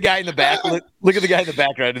 You see the guy in the back? Look at the guy in the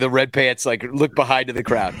background in the red pants, like look behind to the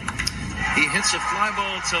crowd. He hits a fly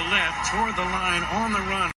ball to left, toward the line, on the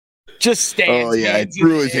run. Just stands. Oh, yeah, he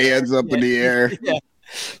threw his hands up in the air. Yeah.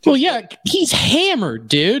 Well, yeah, he's hammered,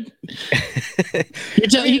 dude.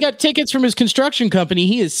 He got tickets from his construction company.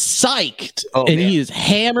 He is psyched, he is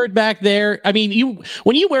hammered back there. I mean,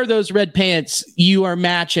 when you wear those red pants, you are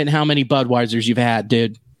matching how many Budweisers you've had,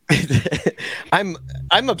 dude. I'm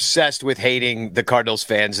obsessed with hating the Cardinals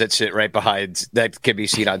fans that sit right behind that can be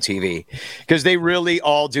seen on TV because they really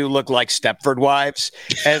all do look like Stepford wives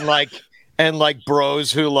and like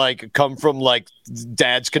bros who like come from like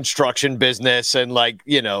dad's construction business and like,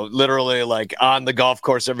 literally like on the golf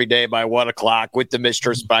course every day by 1 o'clock with the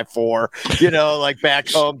mistress by 4, like back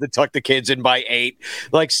home to tuck the kids in by 8,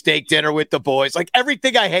 like steak dinner with the boys, like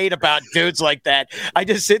everything I hate about dudes like that. I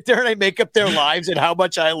just sit there and I make up their lives and how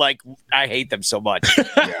much I hate them so much.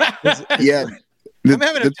 Yeah. I'm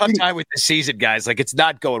having a tough time with this season, guys. Like, it's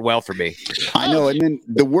not going well for me. I know. And then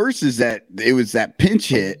the worst is that it was that pinch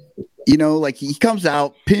hit You know, like he comes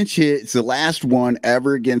out, pinch hit. It's the last one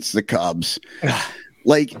ever against the Cubs.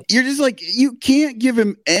 Like, you're just like, you can't give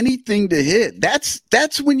him anything to hit.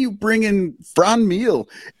 That's when you bring in Franmil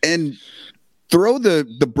and throw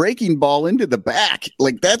the breaking ball into the back.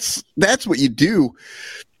 Like, that's what you do.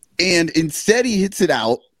 And instead he hits it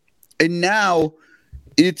out. And now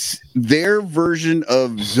it's their version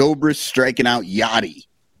of Zobrist striking out Yachty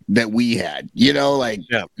that we had. You know, like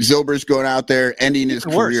Zobrist going out there, ending his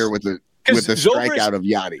career with a strikeout of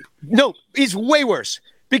Yachty. No, he's way worse.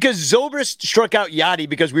 Because Zobrist struck out Yachty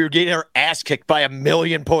because we were getting our ass kicked by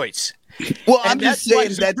 1,000,000 points. Well, I'm just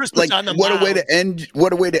saying that's like what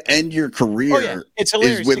a way to end your career. Oh, yeah. It's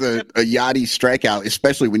hilarious. Is with a Yachty strikeout,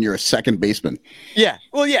 especially when you're a second baseman. Yeah.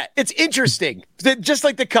 Well, yeah, it's interesting. Just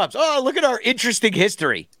like the Cubs. Oh, look at our interesting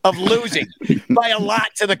history of losing by a lot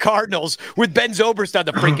to the Cardinals with Ben Zobrist on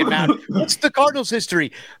the freaking mound. What's the Cardinals'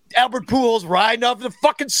 history? Albert Pujols riding off the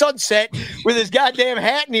fucking sunset with his goddamn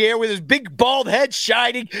hat in the air, with his big bald head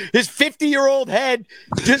shining, his 50-year-old head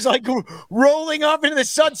just like rolling off into the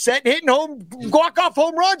sunset and hitting walk-off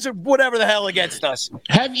home runs or whatever the hell against us.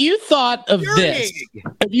 Have you thought of this?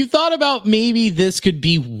 Have you thought about maybe this could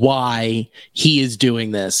be why he is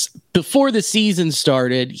doing this? Before the season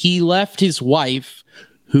started, he left his wife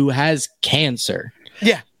who has cancer.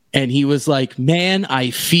 Yeah. And he was like, man,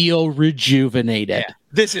 I feel rejuvenated. Yeah.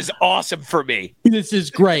 This is awesome for me. This is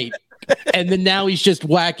great. And then now he's just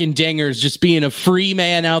whacking dingers, just being a free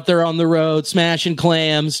man out there on the road, smashing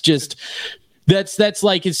clams. Just that's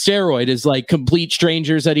like his steroid, is like complete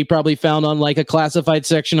strangers that he probably found on like a classified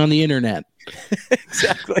section on the internet.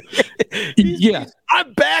 Exactly. Yeah.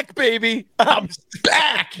 I'm back, baby. I'm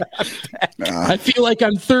back. I feel like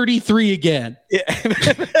I'm 33 again.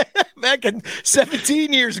 Yeah. Back in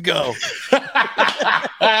 17 years ago.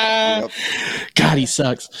 God, he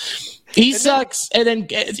sucks. He sucks. And then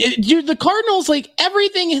dude, the Cardinals, like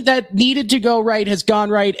everything that needed to go right has gone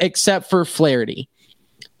right except for Flaherty.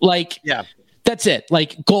 Like, yeah. That's it.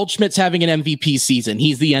 Like Goldschmidt's having an MVP season.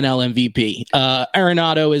 He's the NL MVP.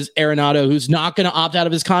 Arenado is Arenado, who's not going to opt out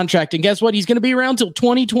of his contract. And guess what? He's going to be around till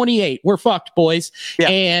 2028. We're fucked, boys. Yeah.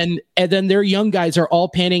 And then their young guys are all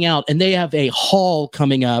panning out, and they have a haul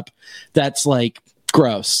coming up that's like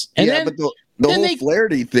gross. And yeah, but the whole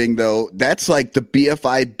Flaherty thing, though, that's like the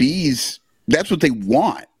BFIBs. That's what they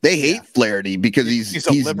want. They hate Flaherty because he's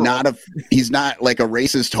not like a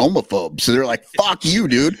racist homophobe. So they're like, fuck you,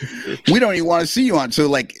 dude. We don't even want to see you on. So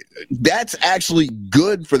like, that's actually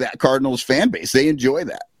good for that Cardinals fan base. They enjoy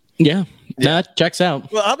that. Yeah. That checks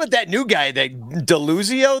out. Well, how about that new guy, that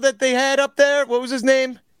DeLuzio that they had up there? What was his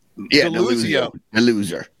name? Yeah, DeLuzio. The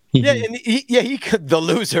loser. Yeah, and he the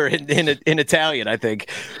loser in Italian, I think.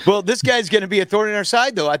 Well, this guy's going to be a thorn in our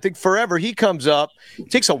side, though. I think forever. He comes up,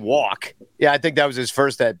 takes a walk. Yeah, I think that was his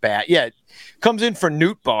first at bat. Yeah, comes in for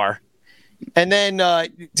Newt Bar, and then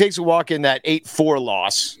takes a walk in that 8-4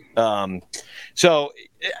 loss.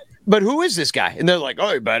 But who is this guy? And they're like,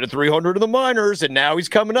 oh, he batted 300 in the minors, and now he's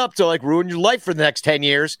coming up to like ruin your life for the next 10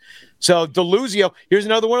 years. So DeLuzio, here's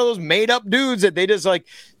another one of those made-up dudes that they just like,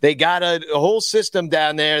 they got a whole system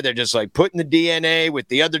down there. They're just like putting the DNA with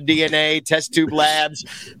the other DNA, test tube labs.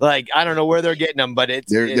 Like, I don't know where they're getting them, but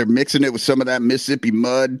they're mixing it with some of that Mississippi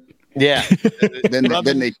mud. Yeah. then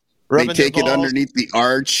they take it underneath the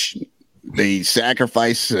arch. They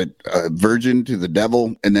sacrifice a virgin to the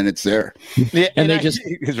devil, and then it's there. Yeah, and they just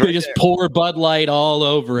pour Bud Light all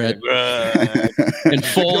over it, and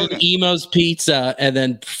fold Emo's pizza, and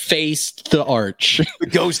then face the arch. The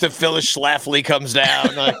ghost of Phyllis Schlafly comes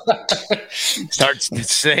down, starts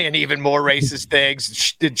saying even more racist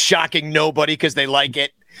things, shocking nobody because they like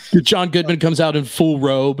it. John Goodman comes out in full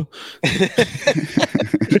robe.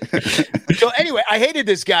 So anyway, I hated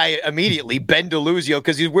this guy immediately, Ben DeLuzio,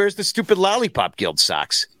 because he wears the stupid Lollipop Guild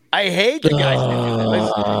socks. I hate the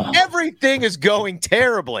guy. Everything is going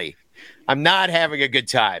terribly. I'm not having a good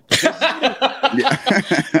time.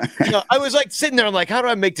 I was like sitting there. I'm like, how do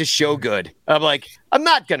I make this show good? I'm like, I'm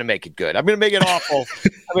not going to make it good. I'm going to make it awful.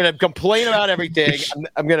 I'm going to complain about everything.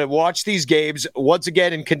 I'm going to watch these games once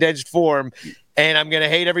again in condensed form. And I'm going to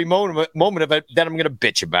hate every moment of it. Then I'm going to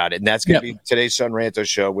bitch about it. And that's going to be today's Son Ranto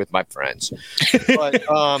show with my friends. But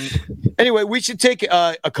anyway, we should take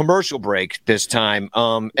a commercial break this time.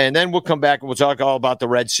 And then we'll come back and we'll talk all about the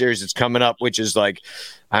Red Series that's coming up, which is like,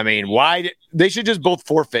 I mean, why they should just both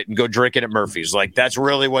forfeit and go drinking at Murphy's. Like, that's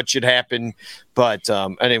really what should happen. But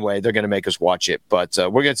anyway, they're going to make us watch it. But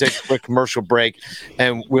we're going to take a quick commercial break,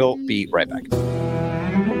 and we'll be right back.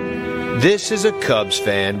 This is a Cubs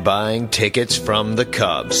fan buying tickets from the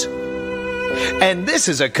Cubs. And this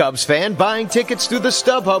is a Cubs fan buying tickets through the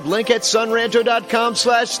StubHub link at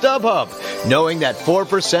sunranto.com/StubHub, knowing that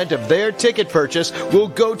 4% of their ticket purchase will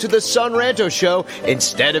go to the Sun Ranto show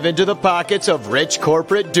instead of into the pockets of rich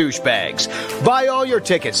corporate douchebags. Buy all your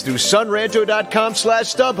tickets through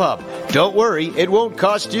sunranto.com/StubHub. Don't worry, it won't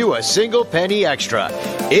cost you a single penny extra.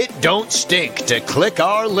 It don't stink to click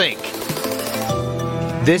our link.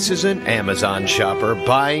 This is an Amazon shopper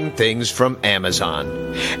buying things from Amazon.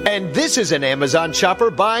 And this is an Amazon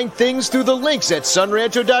shopper buying things through the links at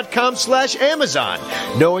sunranto.com/Amazon,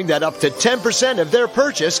 knowing that up to 10% of their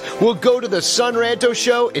purchase will go to the Sun Ranto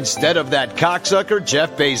show instead of that cocksucker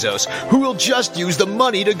Jeff Bezos, who will just use the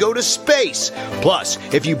money to go to space. Plus,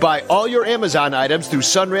 if you buy all your Amazon items through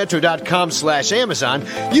sunranto.com/Amazon,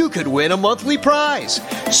 you could win a monthly prize.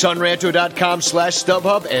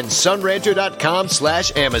 sunranto.com/StubHub and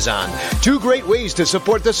sunranto.com/Amazon. Two great ways to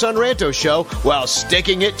support the Sun Ranto show while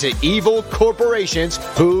sticking it to evil corporations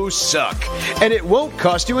who suck. And it won't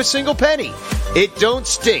cost you a single penny. It don't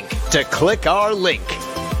stink to click our link.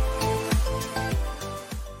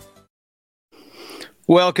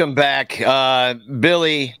 Welcome back.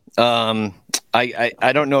 Billy, I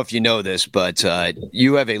don't know if you know this, but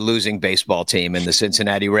you have a losing baseball team in the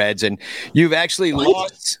Cincinnati Reds, and you've actually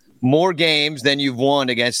lost more games than you've won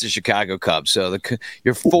against the Chicago Cubs. So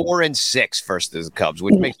you're 4-6 versus the Cubs,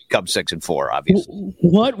 which makes the Cubs 6-4, obviously.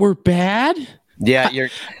 What? We're bad? Yeah,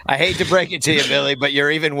 I hate to break it to you, Billy, but you're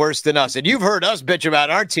even worse than us. And you've heard us bitch about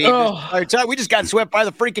our team this entire time. We just got swept by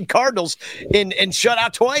the freaking Cardinals and shut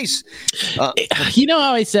out twice. You know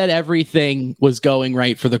how I said everything was going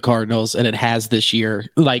right for the Cardinals, and it has this year,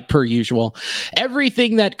 like per usual.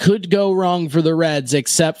 Everything that could go wrong for the Reds,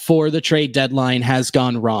 except for the trade deadline, has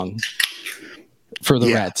gone wrong for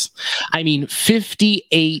the Reds. I mean,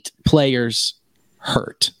 58 players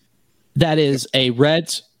hurt. That is a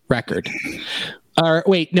Reds record. Or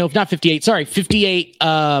wait, no, not 58. Sorry, 58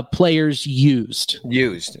 players used.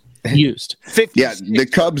 56. Yeah, the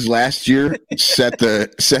Cubs last year set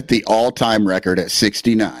the all-time record at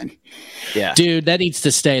 69. Yeah, dude, that needs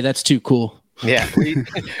to stay. That's too cool. Yeah,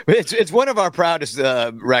 it's one of our proudest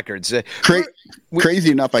records.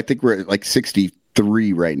 Crazy enough, I think we're at like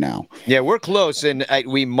 63 right now. Yeah, we're close, and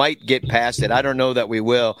we might get past it. I don't know that we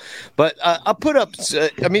will, but I'll put up.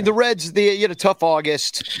 I mean, the Reds, you had a tough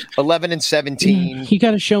August, 11-17. You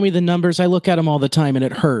got to show me the numbers. I look at them all the time, and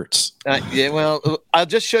it hurts. Yeah, well, I'll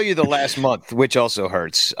just show you the last month, which also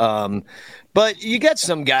hurts. But you got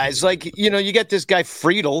some guys like you got this guy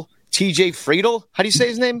Friedel. TJ Friedel, how do you say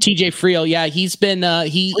his name? TJ Friedel, yeah, he's been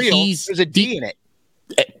there's a D in it.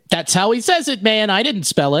 That's how he says it, man. I didn't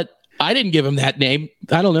spell it. I didn't give him that name.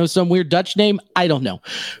 I don't know, some weird Dutch name. I don't know,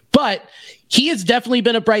 but he has definitely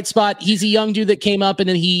been a bright spot. He's a young dude that came up, and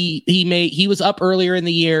then he was up earlier in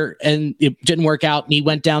the year, and it didn't work out, and he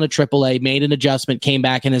went down to AAA, made an adjustment, came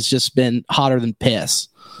back, and has just been hotter than piss.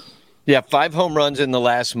 Yeah, 5 home runs in the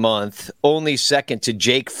last month, only second to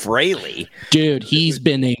Jake Fraley. Dude, he's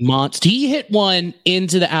been a monster. He hit one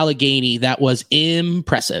into the Allegheny that was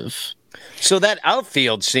impressive. So that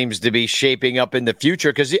outfield seems to be shaping up in the future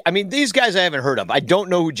because, I mean, these guys I haven't heard of. I don't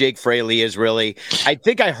know who Jake Fraley is, really. I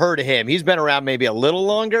think I heard of him. He's been around maybe a little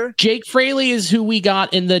longer. Jake Fraley is who we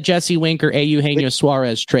got in the Jesse Winker, Eugenio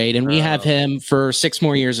Suarez trade, and we have him for 6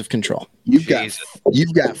 more years of control. You've got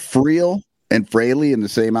Friel and Fraley in the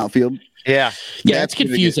same outfield. Yeah. That's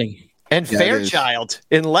confusing. And Fairchild.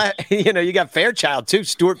 You got Fairchild, too.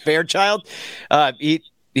 Stuart Fairchild. He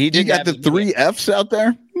did got the 3 Fs out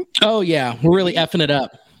there. Oh, yeah. We're really effing it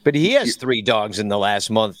up. But he has 3 dogs in the last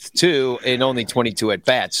month, too, and only 22 at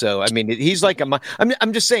bats. So, I mean, he's like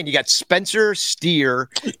I'm just saying, you got Spencer Steer.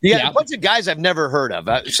 You got a bunch of guys I've never heard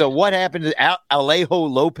of. So what happened to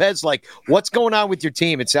Alejo Lopez? Like, what's going on with your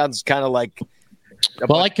team? It sounds kind of like...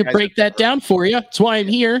 Well, I could break that down for you. That's why I'm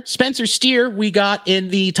here. Spencer Steer, we got in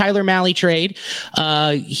the Tyler Malley trade.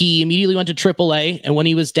 He immediately went to AAA, and when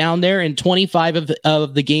he was down there in 25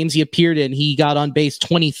 of the games he appeared in, he got on base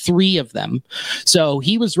 23 of them. So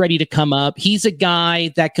he was ready to come up. He's a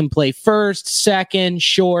guy that can play first, second,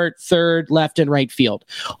 short, third, left, and right field.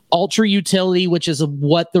 Ultra utility, which is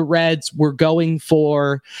what the Reds were going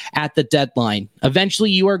for at the deadline.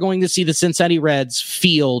 Eventually, you are going to see the Cincinnati Reds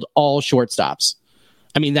field all shortstops.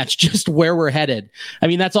 I mean, that's just where we're headed. I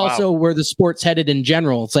mean, that's also where the sport's headed in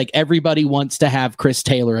general. It's like everybody wants to have Chris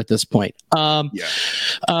Taylor at this point. Who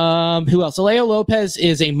else? Alejo Lopez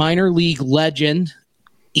is a minor league legend.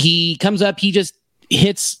 He comes up, he just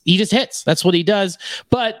hits. That's what he does.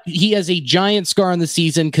 But he has a giant scar on the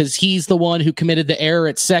season because he's the one who committed the error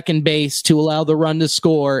at second base to allow the run to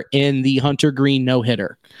score in the Hunter Green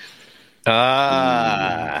no-hitter.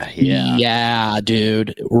 Yeah,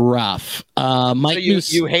 dude, rough. Mike, so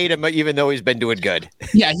you hate him even though he's been doing good.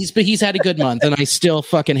 Yeah, he's had a good month, and I still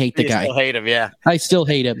fucking hate the guy. Still hate him, yeah. I still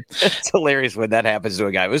hate him. It's hilarious when that happens to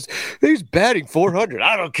a guy. He's batting 400.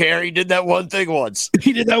 I don't care. He did that one thing once.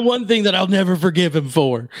 He did that one thing that I'll never forgive him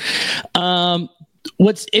for.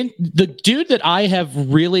 What's in the dude that I have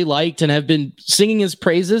really liked and have been singing his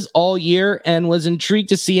praises all year and was intrigued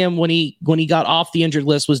to see him when he got off the injured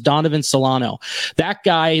list was Donovan Solano. That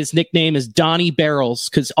guy, his nickname is Donnie Barrels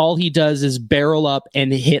because all he does is barrel up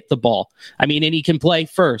and hit the ball. I mean, and he can play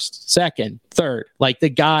first, second, third. Like the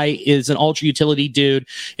guy is an ultra utility dude.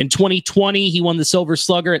 In 2020, he won the Silver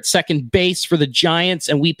Slugger at second base for the Giants,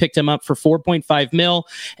 and we picked him up for $4.5 million.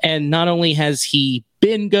 And not only has he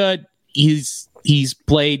been good, he's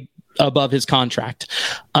played above his contract.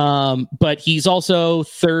 But he's also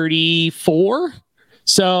 34.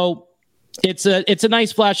 So it's a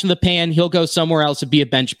nice flash in the pan. He'll go somewhere else and be a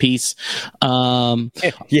bench piece. To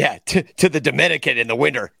the Dominican in the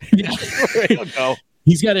winter. Yeah. He'll go.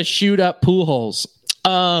 He's got to shoot up pool holes.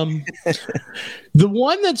 The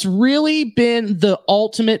one that's really been the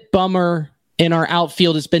ultimate bummer in our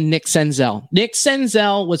outfield has been Nick Senzel. Nick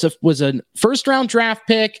Senzel was a first round draft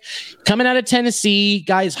pick coming out of Tennessee.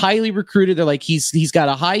 Guy's highly recruited. They're like, he's got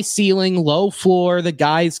a high ceiling, low floor. The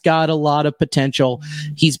guy's got a lot of potential.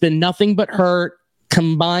 He's been nothing but hurt,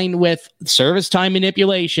 combined with service time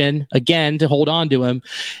manipulation again to hold on to him.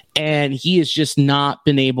 And he has just not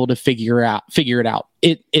been able to figure it out.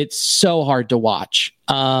 It's so hard to watch.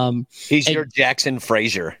 He's your Jackson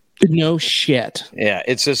Frazier. No shit. Yeah,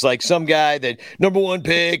 it's just like some guy that number one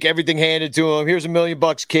pick, everything handed to him. Here's $1 million,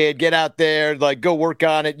 kid. Get out there, like go work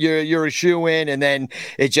on it. You're a shoe-in, and then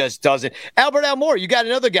it just doesn't. Albert Almore, you got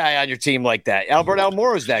another guy on your team like that. Albert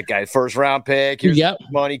Almore is that guy, first round pick. Here's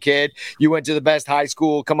money, kid. You went to the best high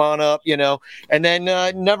school. Come on up, and then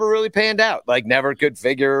never really panned out. Like never could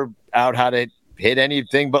figure out how to hit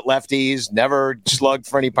anything but lefties, never slugged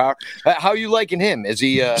for any power. How are you liking him? Is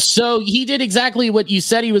he So he did exactly what you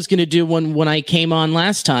said he was going to do when I came on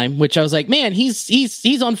last time, which I was like, man,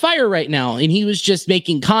 he's on fire right now. And he was just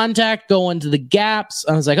making contact, going to the gaps.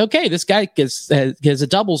 I was like, okay, this guy has a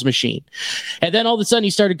doubles machine. And then all of a sudden he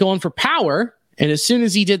started going for power. And as soon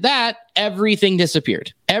as he did that, everything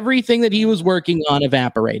disappeared. Everything that he was working on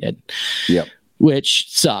evaporated. Yep. Which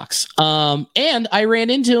sucks. And I ran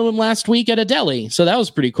into him last week at a deli, so that was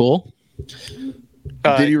pretty cool.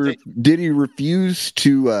 Did he refuse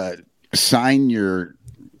to sign your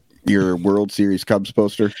World Series Cubs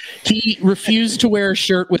poster? He refused to wear a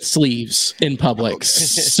shirt with sleeves in public.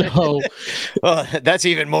 So that's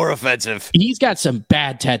even more offensive. He's got some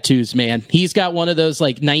bad tattoos, man. He's got one of those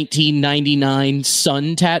like 1999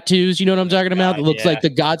 sun tattoos. You know what I'm talking about? It looks like the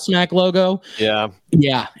Godsmack logo. Yeah.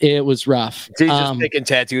 Yeah, it was rough. He's just picking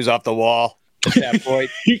tattoos off the wall at that point.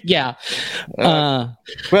 Yeah. Well,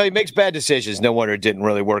 he makes bad decisions. No wonder it didn't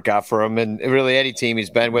really work out for him. And really any team he's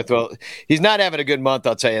been with, well, he's not having a good month,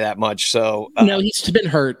 I'll tell you that much. So no, he's been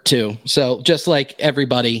hurt too. So just like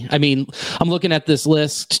everybody, I mean, I'm looking at this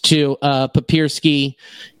list too. Papirski,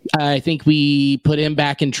 I think we put him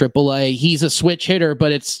back in AAA. He's a switch hitter,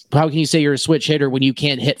 but how can you say you're a switch hitter when you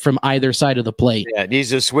can't hit from either side of the plate? Yeah, it needs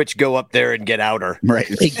to switch, go up there and get outer. Right.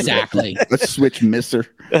 Exactly. Let's switch misser.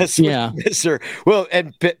 Misser. Well,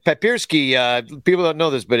 and Papirski, people don't know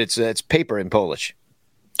this, but it's paper in Polish.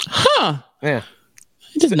 Huh. Yeah.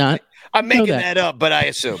 I did not. I'm making that up, but I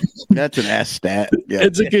assume. That's an ass stat. Yeah.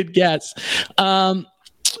 It's a good guess.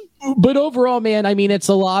 But overall, man, I mean, it's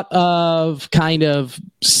a lot of kind of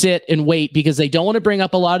sit and wait because they don't want to bring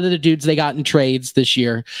up a lot of the dudes they got in trades this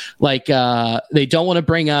year. Like, they don't want to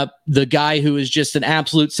bring up the guy who is just an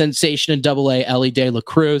absolute sensation in AA, Ellie De La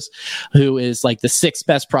Cruz, who is like the 6th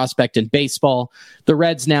best prospect in baseball. The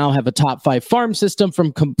Reds now have a top 5 farm system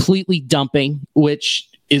from completely dumping, which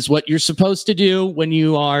is what you're supposed to do when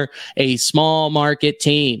you are a small market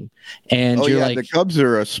team. And you're like, the Cubs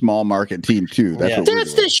are a small market team too.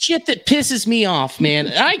 That's the shit that pisses me off, man.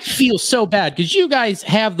 I feel so bad because you guys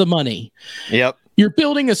have the money. Yep. You're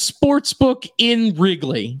building a sports book in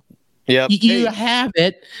Wrigley. Yep. You have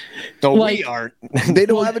it. So we aren't. They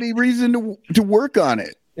don't have any reason to work on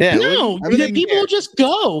it. Yeah. No, the people will just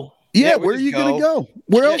go. Yeah, where are you going to go?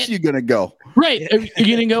 Where else are you going to go? Right. Are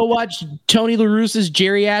you going to go watch Tony La Russa's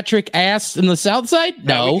geriatric ass in the South Side?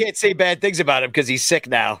 No. We can't say bad things about him because he's sick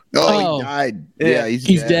now. Oh, he died. Yeah,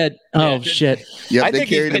 he's dead. Oh, shit. Yeah, they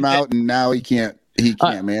carried him out, and now he can't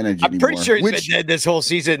manage anymore. I'm pretty sure he's been dead this whole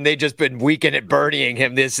season. They just been weekend at Bernieing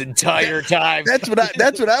him this entire time. That's what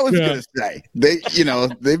I was going to say.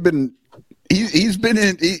 They've been He's been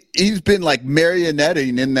like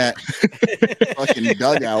marionetting in that fucking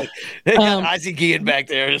dugout. They got Ozzie Guillen back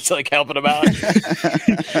there, just like helping him out,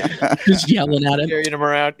 just yelling at him, carrying him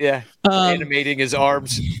around, animating his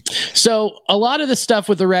arms. So a lot of the stuff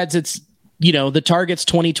with the Reds, it's the target's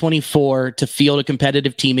 2024 to field a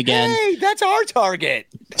competitive team again. Hey, that's our target.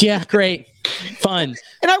 Yeah, great. Fun.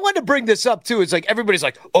 And I wanted to bring this up too. It's like everybody's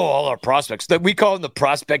like, "Oh, all our prospects." We call them the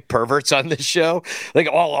prospect perverts on this show. Like,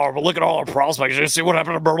 look at all our prospects. You see what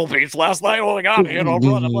happened to Myrtle Beach last night? Oh my God,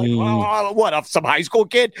 I'm like, what? Some high school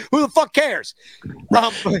kid? Who the fuck cares?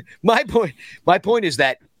 My point is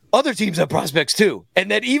that other teams have prospects too, and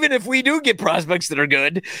that even if we do get prospects that are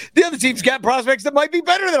good, the other teams got prospects that might be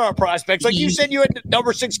better than our prospects. Like you said, you had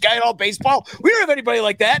number 6 guy in all baseball. We don't have anybody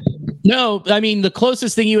like that. No, I mean the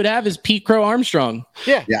closest thing you would have is Pete Crow Armstrong.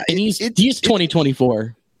 Yeah, and he's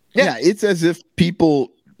 2024. Yeah, it's as if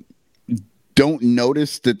people don't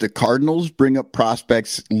notice that the Cardinals bring up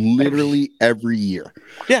prospects literally every year.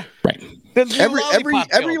 Yeah, right.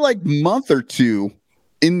 Every like month or two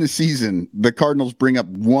in the season, the Cardinals bring up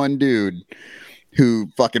one dude who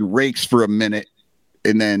fucking rakes for a minute,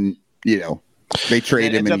 and then they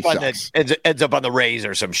trade him and he sucks. Ends up on the Rays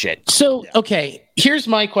or some shit. So, okay, here's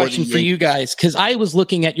my question for you guys, because I was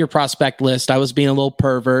looking at your prospect list. I was being a little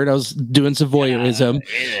pervert. I was doing some voyeurism.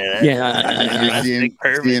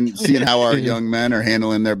 Seeing how our young men are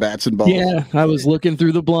handling their bats and balls. Yeah, I was looking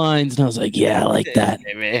through the blinds, and I was like, yeah, I like that.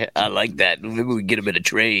 I like that. Maybe we get him in a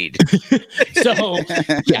trade. So,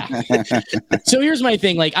 yeah. So here's my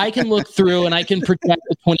thing. Like, I can look through and I can project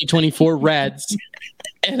the 2024 Reds.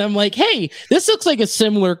 And I'm like, hey, this looks like a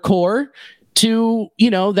similar core to,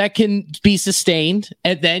 that can be sustained.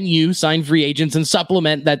 And then you sign free agents and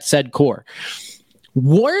supplement that said core.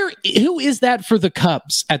 Who is that for the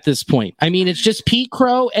Cubs at this point? I mean, it's just Pete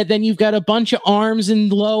Crow, and then you've got a bunch of arms in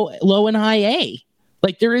low and high A.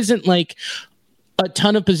 Like, there isn't like a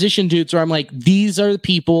ton of position dudes where I'm like, these are the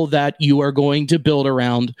people that you are going to build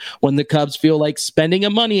around when the Cubs feel like spending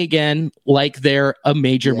a money again, like they're a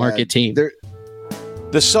major market team.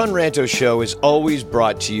 The Son Ranto Show is always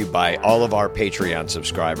brought to you by all of our Patreon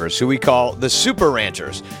subscribers, who we call the Super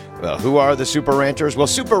Ranters. Well, who are the Super Ranters? Well,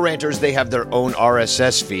 Super Ranters, they have their own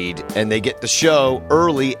RSS feed, and they get the show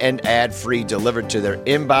early and ad-free delivered to their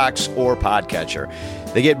inbox or podcatcher.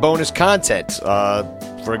 They get bonus content,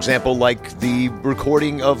 for example, like the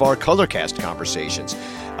recording of our Colorcast conversations.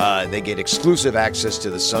 They get exclusive access to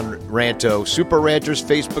the Son Ranto Super Ranters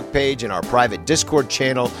Facebook page and our private Discord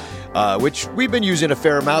channel, which we've been using a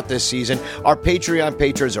fair amount this season. Our Patreon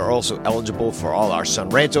patrons are also eligible for all our Son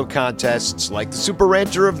Ranto contests, like the Super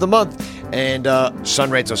Ranter of the Month and Son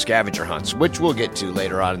Ranto scavenger hunts, which we'll get to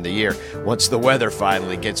later on in the year once the weather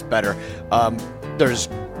finally gets better. There's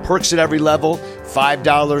perks at every level.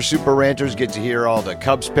 $5 Super Ranters get to hear all the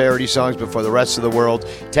Cubs parody songs before the rest of the world.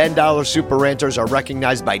 $10 Super Ranters are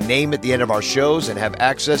recognized by name at the end of our shows and have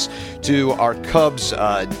access to our Cubs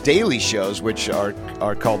daily shows, which are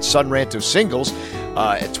called Son Ranto Singles.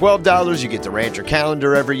 At $12, you get the Ranter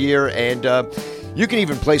calendar every year, and you can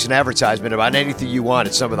even place an advertisement about anything you want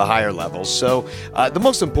at some of the higher levels. So the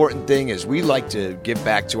most important thing is we like to give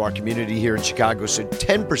back to our community here in Chicago. So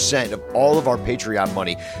 10% of all of our Patreon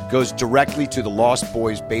money goes directly to the Lost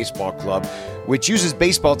Boys Baseball Club, which uses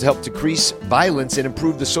baseball to help decrease violence and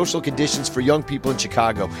improve the social conditions for young people in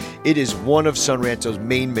Chicago. It is one of Son Ranto's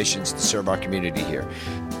main missions to serve our community here.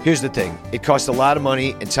 Here's the thing. It costs a lot of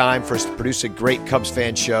money and time for us to produce a great Cubs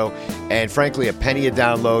fan show, and frankly, a penny a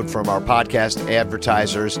download from our podcast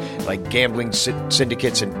advertisers like gambling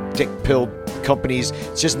syndicates and dick pill companies.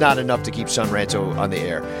 It's just not enough to keep Son Ranto on the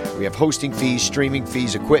air. We have hosting fees, streaming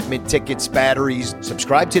fees, equipment, tickets, batteries.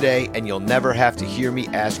 Subscribe today, and you'll never have to hear me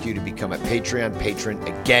ask you to become a Patreon patron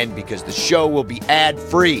again, because the show will be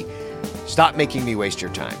ad-free. Stop making me waste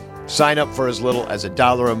your time. Sign up for as little as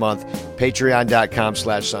 $1 a month.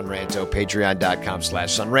 Patreon.com/SonRanto.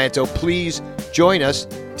 Patreon.com/SonRanto. Please join us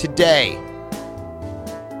today.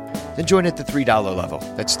 Then join at the $3 level.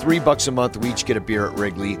 That's $3 a month. We each get a beer at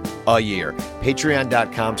Wrigley a year.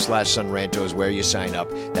 Patreon.com/SonRanto is where you sign up.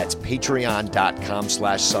 That's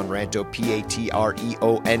Patreon.com/SonRanto.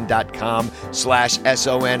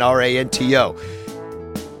 Patreon.com/SonRanto.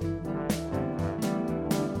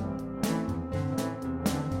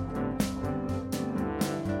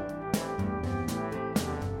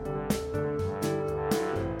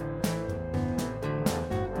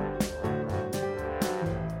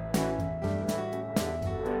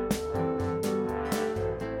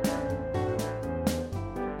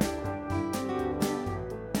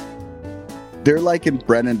 They're liking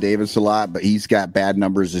Brennan Davis a lot, but he's got bad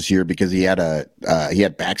numbers this year because he had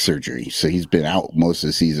back surgery, so he's been out most of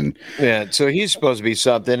the season. Yeah, so he's supposed to be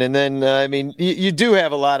something. And then, I mean, you do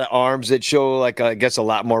have a lot of arms that show, like, I guess, a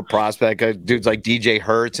lot more prospect. Dudes like DJ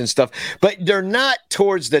Hurts and stuff, but they're not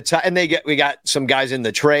towards the top. And we got some guys in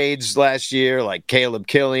the trades last year, like Caleb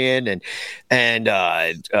Killian and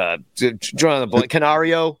drawing the blank,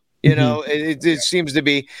 Canario. You know, it seems to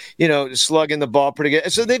be, slugging the ball pretty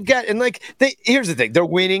good. So they've got, and here's the thing, they're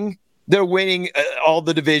winning all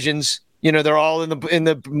the divisions. They're all in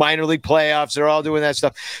the minor league playoffs. They're all doing that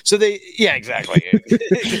stuff. So exactly.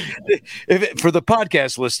 For the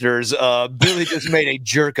podcast listeners, Billy just made a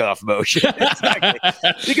jerk off motion.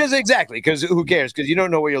 Exactly. Because who cares? Because you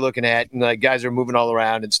don't know what you're looking at, and guys are moving all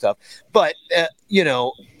around and stuff. But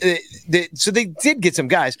so they did get some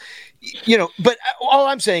guys. But all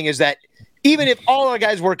I'm saying is that even if all our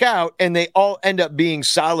guys work out and they all end up being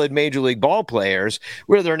solid major league ball players,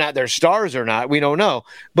 whether or not they're stars or not, we don't know.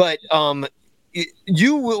 But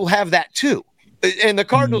you will have that too. And the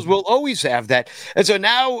Cardinals will always have that. And so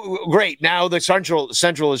now, great. Now the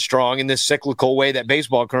Central is strong in this cyclical way that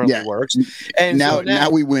baseball currently works. And now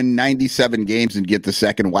we win 97 games and get the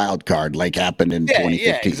second wild card, like happened in 2015.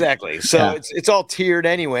 Yeah, exactly. So it's all tiered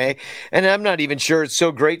anyway. And I'm not even sure it's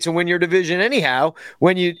so great to win your division anyhow.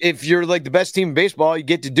 If you're like the best team in baseball, you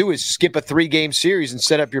get to do is skip a 3-game series and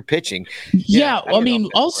set up your pitching. I mean,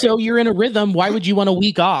 also you're in a rhythm. Why would you want a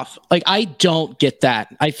week off? Like, I don't get that.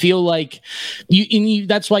 I feel like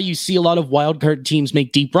that's why you see a lot of wild card teams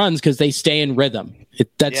make deep runs, because they stay in rhythm.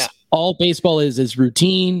 That's all baseball is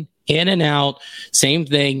routine, in and out, same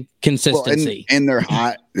thing, consistency. Well, and they're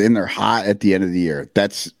hot. And they're hot at the end of the year.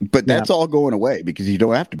 That's all going away, because you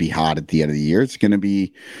don't have to be hot at the end of the year. It's going to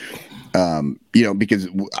be, because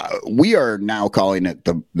we are now calling it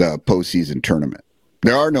the postseason tournament.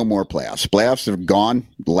 There are no more playoffs. Playoffs have gone.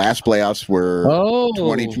 The last playoffs were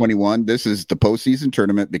 2021. This is the postseason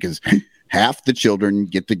tournament, because half the children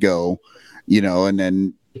get to go, and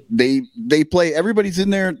then they play. Everybody's in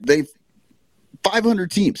there. 500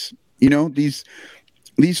 teams. These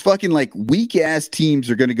fucking weak ass teams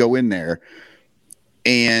are going to go in there,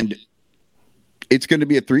 and it's going to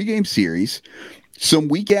be a 3-game series. Some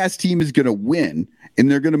weak ass team is going to win, and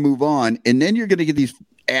they're going to move on, and then you're going to get these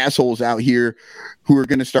assholes out here who are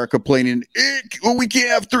going to start complaining, we can't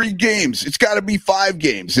have 3 games. It's got to be 5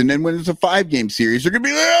 games. And then when it's a 5-game series, they're going to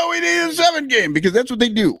be like, we need a 7-game, because that's what they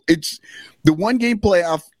do. It's the 1-game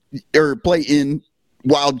playoff or play-in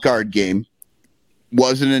wild card game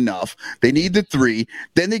wasn't enough. They need the 3.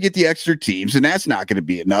 Then they get the extra teams, and that's not going to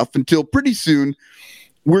be enough until pretty soon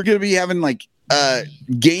we're going to be having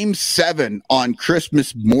game 7 on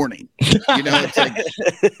Christmas morning. It's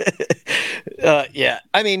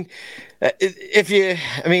I mean,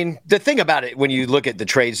 the thing about it, when you look at the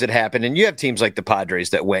trades that happened, and you have teams like the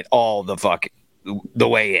Padres that went all the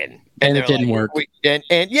way in, and it didn't work. It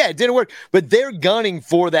didn't work. But they're gunning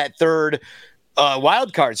for that 3rd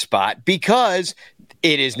wild card spot, because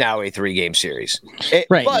it is now a 3-game series.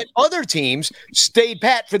 Right. But other teams stayed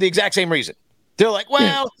pat for the exact same reason. They're like, we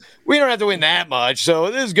don't have to win that much, so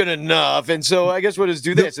this is good enough. And so I guess we'll just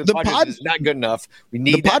do this. The Padres is not good enough. We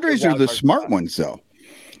need the Padres are the smart ones, though.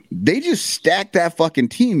 They just stack that fucking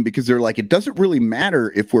team, because they're like, it doesn't really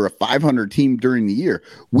matter if we're a 500 team during the year.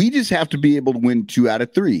 We just have to be able to win 2 out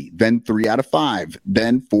of 3, then 3 out of 5,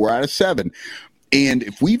 then 4 out of 7. And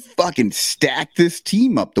if we fucking stack this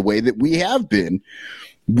team up the way that we have been,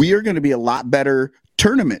 we are going to be a lot better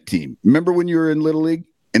tournament team. Remember when you were in Little League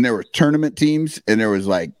and there were tournament teams and there was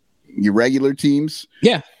your regular teams?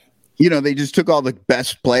 Yeah. They just took all the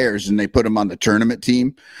best players and they put them on the tournament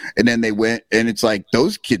team, and then they went, and it's like,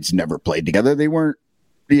 those kids never played together. They weren't,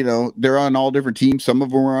 they're on all different teams. Some of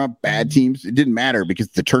them were on bad teams. It didn't matter, because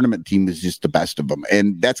the tournament team was just the best of them.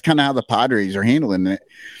 And that's kind of how the Padres are handling it.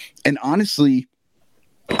 And honestly,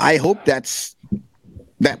 I hope that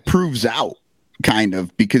proves out, kind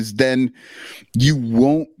of, because then you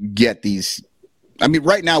won't get these. I mean,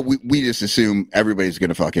 right now we just assume everybody's going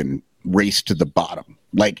to fucking race to the bottom.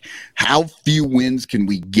 Like, how few wins can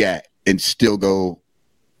we get and still go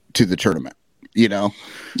to the tournament? Yeah,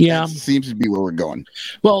 that seems to be where we're going.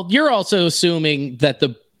 Well, you're also assuming that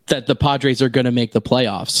the Padres are going to make the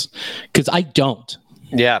playoffs, because I don't.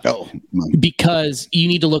 Yeah. Oh, because you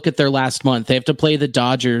need to look at their last month. They have to play the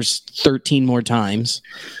Dodgers 13 more times.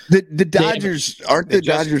 The Dodgers aren't the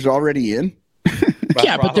Dodgers already in?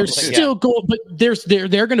 Yeah, but they're still going. But they're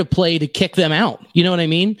going to play to kick them out. You know what I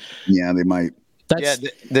mean? Yeah, they might.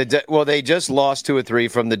 That's Well, they just lost 2 or 3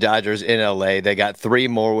 from the Dodgers in LA. They got 3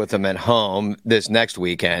 more with them at home this next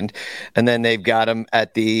weekend, and then they've got them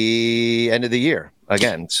at the end of the year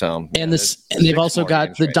again. So and they've also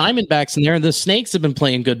got the Diamondbacks in there, and the Snakes have been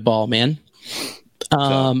playing good ball, man.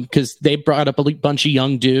 Because they brought up a bunch of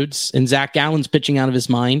young dudes, and Zach Gallen's pitching out of his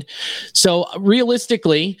mind. So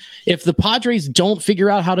realistically, if the Padres don't figure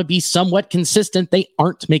out how to be somewhat consistent, they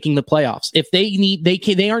aren't making the playoffs. If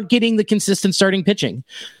they aren't getting the consistent starting pitching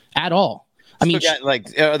at all. I mean,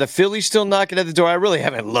 are the Phillies still knocking at the door? I really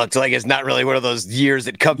haven't looked. Like, it's not really one of those years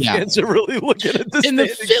that Cub fans are really looking at this. And the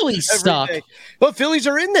Phillies suck. Well, Phillies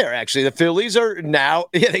are in there, actually. The Phillies are now,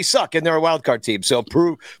 they suck, and they're a wild card team. So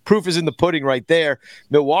proof is in the pudding right there.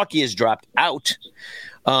 Milwaukee has dropped out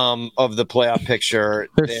of the playoff picture.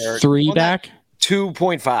 They're 3 back?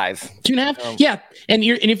 2.5. 2.5? Yeah. And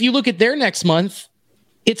if you look at their next month,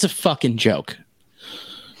 it's a fucking joke.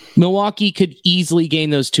 Milwaukee could easily gain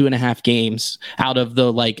those 2.5 games out of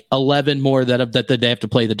the 11 more that they have to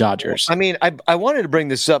play the Dodgers. I mean, I wanted to bring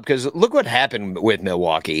this up because look what happened with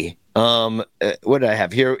Milwaukee. What did I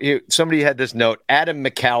have here? Somebody had this note. Adam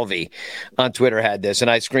McCalvey on Twitter had this, and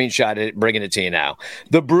I screenshotted it, bringing it to you now.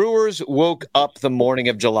 The Brewers woke up the morning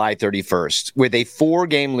of July 31st with a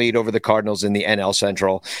 4-game lead over the Cardinals in the NL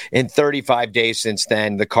Central. In 35 days since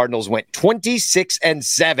then, the Cardinals went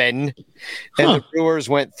 26-7, and the Brewers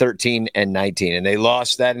went 13-19, and they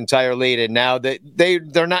lost that entire lead. And now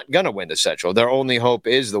they're not going to win the Central. Their only hope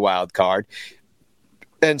is the wild card,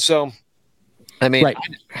 and so. I mean, right.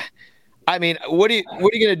 I mean, what are you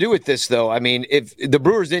going to do with this, though? I mean, if the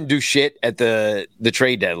Brewers didn't do shit at the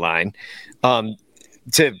trade deadline, in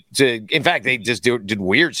fact, they just did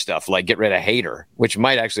weird stuff like get rid of Hader, which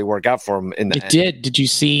might actually work out for them in the end. Did. Did you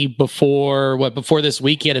see before this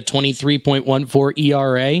week he had a 23.14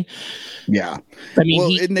 ERA? Yeah. I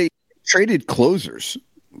mean, and they traded closers.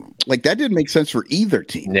 Like, that didn't make sense for either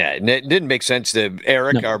team. Yeah, it didn't make sense to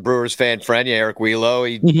Eric, our Brewers fan friend, Eric Wheelo.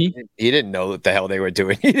 He didn't know what the hell they were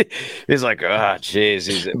doing. He's like, jeez.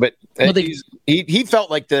 He felt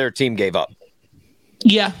like their team gave up.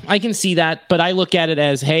 Yeah, I can see that, but I look at it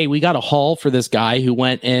as, hey, we got a haul for this guy who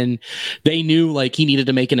went and they knew he needed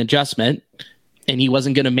to make an adjustment. And he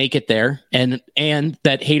wasn't going to make it there, and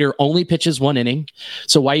that Hader only pitches 1 inning.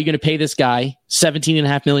 So why are you going to pay this guy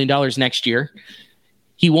 $17.5 million next year?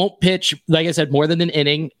 He won't pitch, like I said, more than an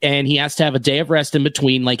inning, and he has to have a day of rest in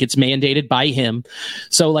between, like it's mandated by him.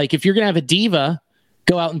 So, if you're going to have a diva,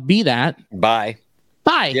 go out and be that. Bye.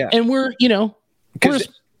 Yeah. And we're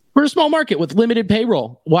a small market with limited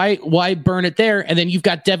payroll. Why burn it there? And then you've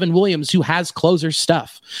got Devin Williams, who has closer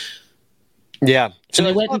stuff. Yeah. So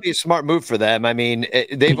it's probably a smart move for them. I mean,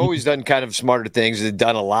 they've always done kind of smarter things. They've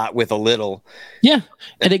done a lot with a little. Yeah.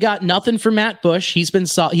 And they got nothing for Matt Bush. He's been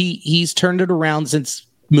he's turned it around since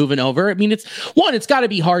moving over. I mean, it's got to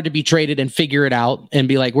be hard to be traded and figure it out and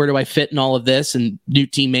be like, where do I fit in all of this and new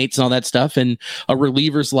teammates and all that stuff. And a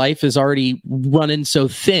reliever's life is already running so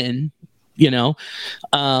thin,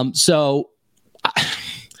 So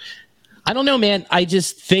I don't know, man. I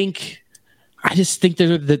just think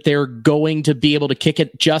that they're going to be able to kick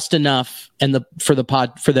it just enough and for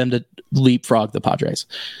them to leapfrog the Padres.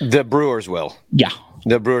 The Brewers will. Yeah.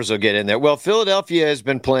 The Brewers will get in there. Well, Philadelphia has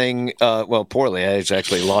been playing poorly. They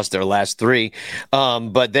actually lost their last 3.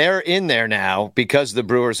 But they're in there now because the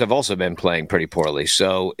Brewers have also been playing pretty poorly.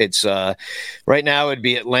 So it's right now it'd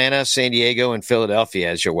be Atlanta, San Diego, and Philadelphia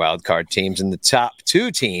as your wild card teams. And the top 2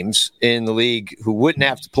 teams in the league who wouldn't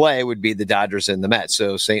have to play would be the Dodgers and the Mets.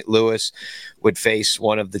 So St. Louis would face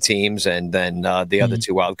one of the teams, and then the other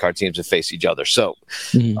 2 wild card teams would face each other. So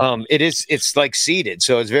it's like seeded.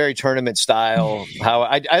 So it's very tournament style. How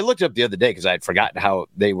I looked up the other day because I had forgotten how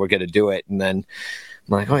they were going to do it, and then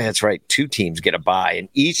I'm like, oh yeah, that's right. 2 teams get a bye in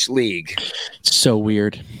each league. So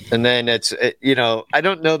weird. And then I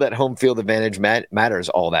don't know that home field advantage matters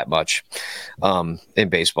all that much in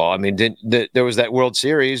baseball. I mean, there was that World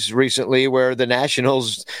Series recently where the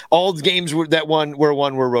Nationals, all the games were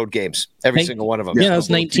road games. Every single one of them. Yeah, it was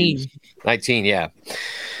 19. 19, yeah.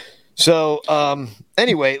 So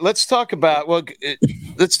anyway, let's talk about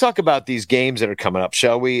these games that are coming up,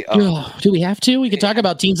 shall we? Do we have to? We can talk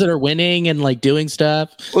about teams that are winning and doing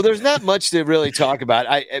stuff. Well, there's not much to really talk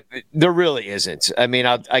about. There really isn't. I mean,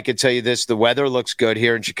 I could tell you this: the weather looks good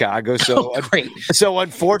here in Chicago. So great. So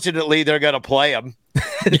unfortunately, they're going to play them.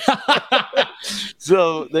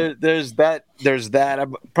 So there's that. I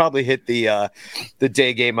probably hit the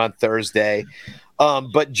day game on Thursday,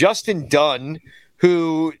 but Justin Dunn,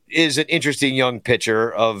 who is an interesting young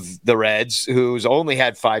pitcher of the Reds, who's only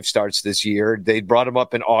had 5 starts this year. They brought him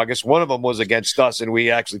up in August. One of them was against us, and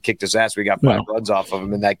we actually kicked his ass. We got 5 runs off of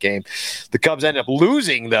him in that game. The Cubs ended up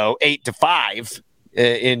losing, though, 8-5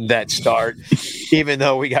 in that start, even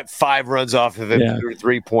though we got 5 runs off of him through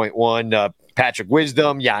 3.1. Patrick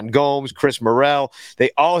Wisdom, Jan Gomes, Chris Morel,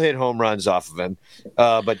 they all hit home runs off of him.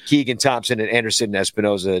 But Keegan Thompson and Anderson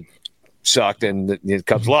Espinoza sucked, and the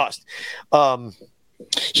Cubs lost.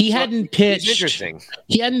 He hadn't pitched. Interesting.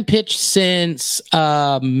 He hadn't pitched since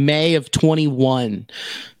May of 21.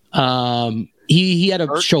 He had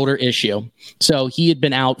a shoulder issue, so he had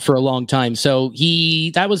been out for a long time. So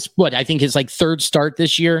that was what I think his 3rd start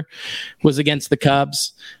this year was against the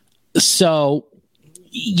Cubs. So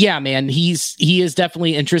yeah, man, he is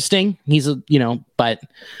definitely interesting. He's but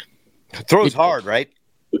throws hard, right?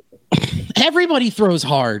 Everybody throws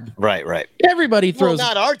hard. Right. Everybody throws. Well,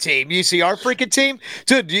 not our team. You see our freaking team?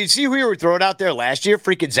 Dude, do you see who we were throwing out there last year?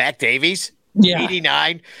 Freaking Zach Davies. Yeah.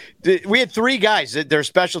 89. We had 3 guys that their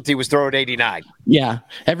specialty was throwing 89. Yeah.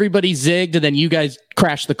 Everybody zigged, and then you guys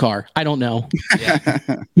crashed the car. I don't know.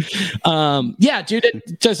 Yeah. Dude,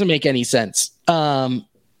 it doesn't make any sense.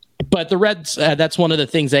 But the Reds, that's one of the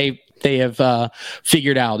things they have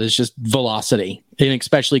figured out is just velocity, and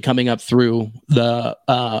especially coming up through the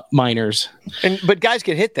minors. But guys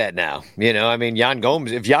can hit that now. I mean, Jan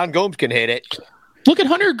Gomes, if Jan Gomes can hit it. Look at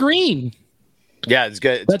Hunter Green. Yeah, it's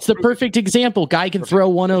good. That's the perfect example. Guy can throw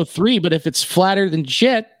 103, but if it's flatter than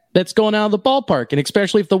shit, that's going out of the ballpark. And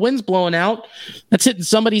especially if the wind's blowing out, that's hitting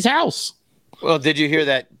somebody's house. Well, did you hear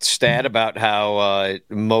that stat about how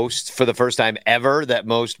for the first time ever, that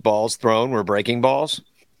most balls thrown were breaking balls?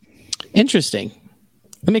 Interesting.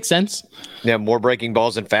 That makes sense. Yeah, more breaking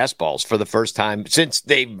balls than fastballs for the first time since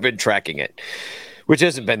they've been tracking it, which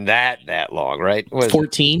hasn't been that long, right?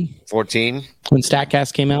 14. 14. When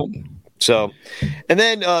StatCast came out. So, and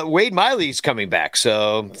then Wade Miley's coming back.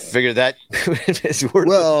 So, figure that is worth.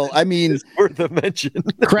 Well, I mean, worth a mention.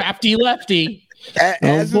 Crafty lefty.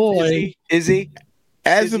 As boy, is he?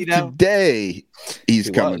 As of today,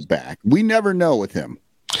 he's coming back. We never know with him.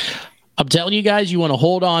 I'm telling you guys, you want to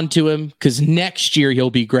hold on to him because next year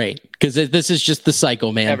he'll be great. Because this is just the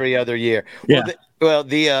cycle, man. Every other year. Yeah.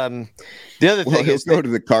 The other thing he'll is go to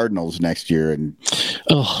the Cardinals next year, and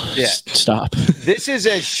stop. This is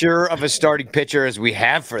as sure of a starting pitcher as we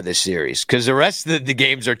have for this series because the rest of the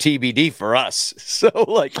games are TBD for us. So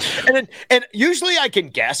and usually I can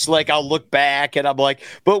guess. I'll look back and I'm like,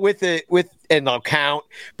 but and I'll count.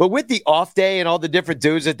 But with the off day and all the different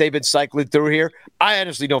dudes that they've been cycling through here, I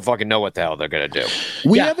honestly don't fucking know what the hell they're gonna do.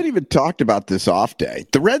 We haven't even talked about this off day.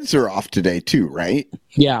 The Reds are off today too, right?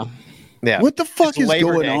 Yeah. Yeah. What the fuck is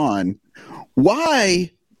going on?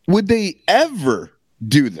 Why would they ever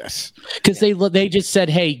do this? Because they just said,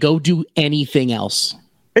 "Hey, go do anything else."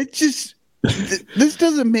 It just this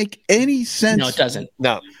doesn't make any sense. No, it doesn't.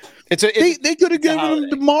 No, they could have given them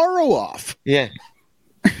tomorrow off. Yeah.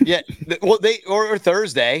 Yeah. Well, or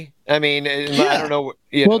Thursday. I mean, I don't know.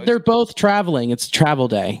 They're both traveling. It's travel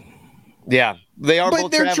day. Yeah, they are. But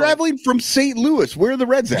both they're traveling from St. Louis. Where are the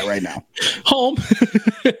Reds at right now? Home.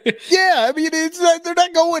 Yeah, I mean, they're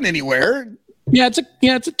not going anywhere. Yeah, it's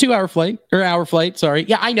a 2-hour flight or hour flight. Sorry.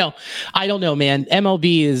 Yeah, I know. I don't know, man.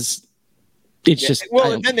 MLB is. It's just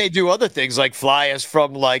and then they do other things like fly us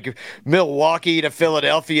from Milwaukee to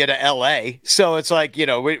Philadelphia to LA. So it's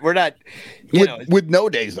we're not with no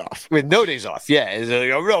days off. With no days off, yeah, it's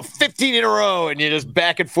a real 15 in a row, and you're just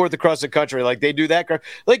back and forth across the country like they do that.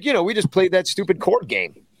 We just played that stupid court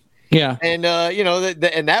game. Yeah, and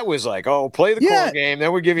and that was play the corn game.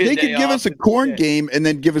 Then we give you. They could give us a corn game and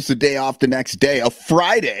then give us a day off the next day. A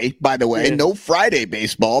Friday, by the way, no Friday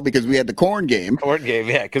baseball because we had the corn game. Corn game,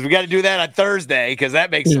 yeah, because we got to do that on Thursday because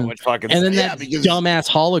that makes so much fucking sense. And then that dumbass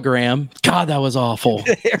hologram. God, that was awful.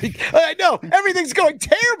 I know everything's going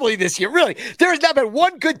terribly this year. Really, there has not been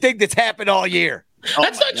one good thing that's happened all year.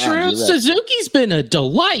 That's not true. Suzuki's been a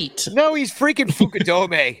delight. No, he's freaking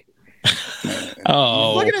Fukudome.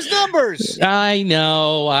 Oh, look at his numbers. I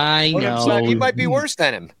know. He might be worse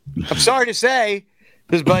than him. I'm sorry to say,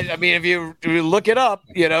 but I mean, if you look it up,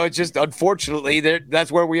 it's just unfortunately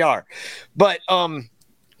that's where we are. But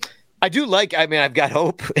I do I've got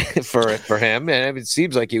hope for him, and it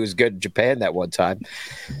seems like he was good in Japan that one time.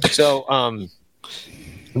 So,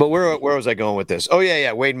 but where was I going with this? Oh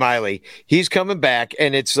yeah, Wade Miley, he's coming back,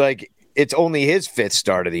 and it's only his 5th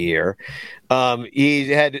start of the year. He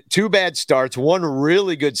had 2 bad starts, 1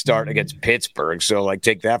 really good start against Pittsburgh. So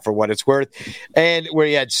take that for what it's worth. And where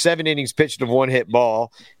he had 7 innings pitched of 1 hit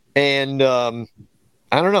ball. And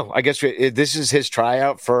I don't know. I guess this is his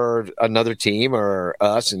tryout for another team or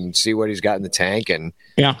us, and see what he's got in the tank. And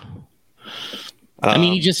yeah. I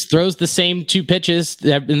mean, he just throws the same 2 pitches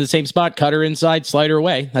in the same spot, cutter inside, slider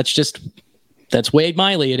away. That's Wade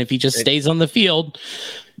Miley. And if he just stays on the field,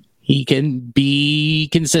 he can be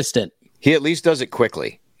consistent. He at least does it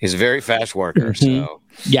quickly. He's a very fast worker. Mm-hmm. So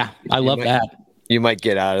yeah, I love that. You might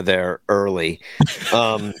get out of there early.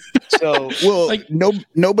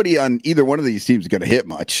 Nobody on either one of these teams is going to hit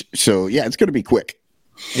much. So yeah, it's going to be quick.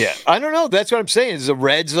 Yeah, I don't know. That's what I'm saying. Is the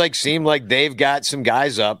Reds seem like they've got some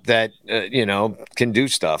guys up that can do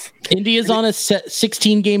stuff. India's on a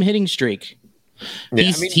 16-game hitting streak.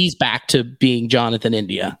 Yeah, he's back to being Jonathan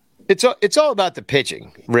India. It's all about the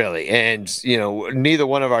pitching, really, and neither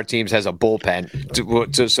one of our teams has a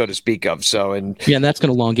bullpen to so to speak of. So and that's going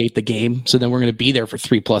to elongate the game. So then we're going to be there for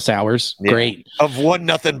 3+ hours. Yeah. Great of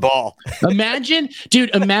 1-0 ball. Imagine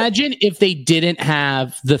if they didn't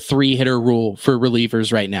have the 3-hitter rule for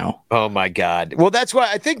relievers right now. Oh my God! Well, that's why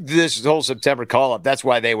I think this whole September call up. That's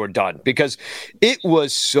why they were done, because it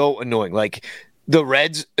was so annoying. Like the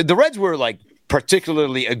Reds were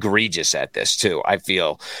particularly egregious at this too. I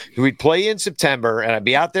feel we'd play in September and I'd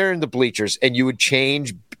be out there in the bleachers and you would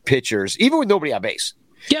change pitchers even with nobody on base.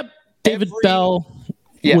 Yep. David Bell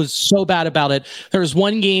was so bad about it. There was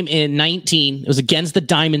one game in 19. It was against the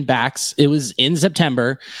Diamondbacks. It was in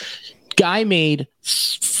September. Guy made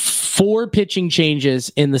 4 pitching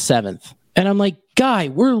changes in the 7th. And I'm like, Guy,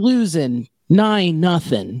 we're losing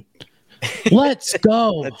 9-0. Let's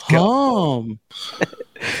go home.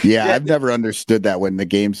 Yeah, I've never understood that when the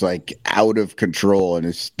game's out of control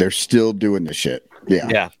and they're still doing the shit.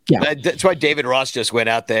 Yeah. That's why David Ross just went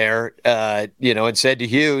out there, and said to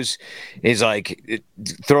Hughes, he's like,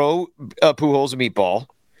 throw Pujols a meatball.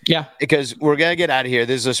 Yeah. Because we're going to get out of here.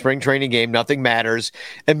 This is a spring training game. Nothing matters.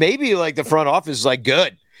 And maybe the front office is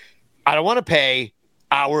good. I don't want to pay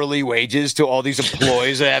hourly wages to all these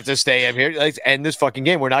employees that have to stay in here. Let's end this fucking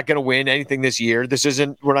game. We're not going to win anything this year.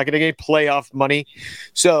 We're not going to get playoff money.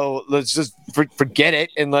 So let's just forget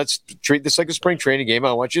it and let's treat this like a spring training game.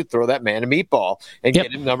 I want you to throw that man a meatball and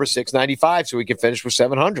get him number 695 so we can finish with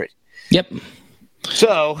 700. Yep.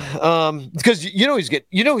 So, because he's going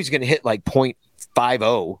to hit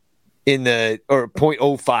 .50 in the or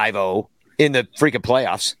 .050 in the freaking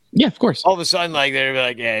playoffs. Yeah, of course. All of a sudden, they're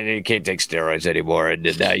like, yeah, you can't take steroids anymore,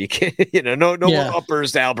 and now you can't, no more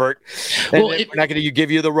uppers, Albert. And we're not going to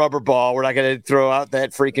give you the rubber ball. We're not going to throw out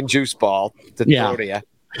that freaking juice ball to throw to you.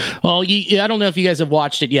 Well, I don't know if you guys have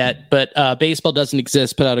watched it yet, but Baseball Doesn't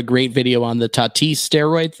Exist put out a great video on the Tatis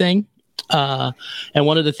steroid thing. And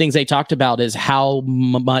one of the things they talked about is how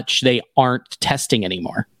much they aren't testing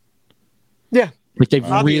anymore. Yeah. They've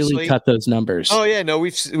really cut those numbers. Oh, yeah. No,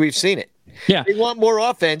 we've seen it. Yeah. They want more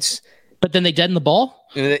offense. But then they deaden the ball?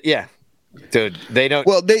 Yeah. Dude, they don't.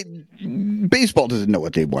 Well, baseball doesn't know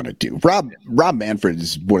what they want to do. Rob Manfred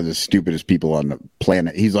is one of the stupidest people on the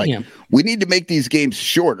planet. He's like, we need to make these games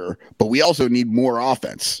shorter, but we also need more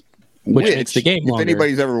offense. Which makes the game longer. If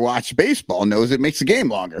anybody's ever watched baseball knows it makes the game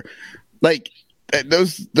longer.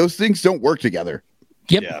 Those things don't work together.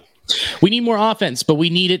 Yep. Yeah. We need more offense, but we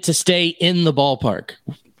need it to stay in the ballpark.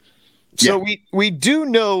 So we do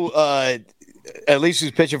know at least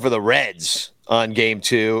who's pitching for the Reds on game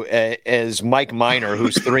 2 as Mike Minor,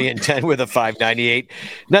 who's 3-10 with a 5.98.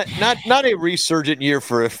 Not a resurgent year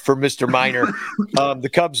for Mr. Minor. The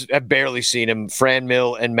Cubs have barely seen him.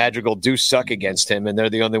 Franmil and Madrigal do suck against him, and they're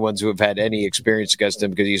the only ones who have had any experience against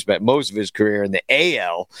him because he spent most of his career in the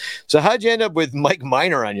AL. So how'd you end up with Mike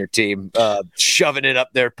Minor on your team, shoving it up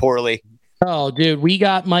there poorly? Oh, dude, we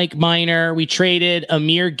got Mike Minor. We traded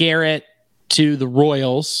Amir Garrett to the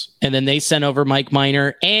Royals, and then they sent over Mike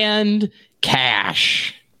Minor and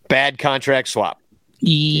cash. Bad contract swap.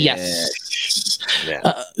 Yes.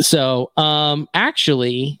 Yeah.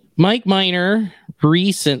 Actually, Mike Minor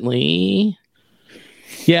recently,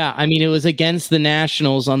 it was against the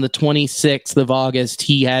Nationals on the 26th of August.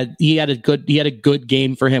 He had a good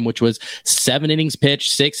game for him, which was 7 innings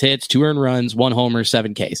pitched, 6 hits, 2 earned runs, 1 homer,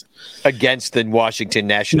 7 Ks. Against the Washington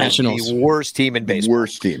Nationals. The worst team in baseball.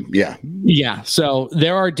 Worst team, yeah. Yeah, so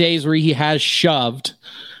there are days where he has shoved.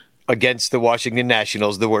 Against the Washington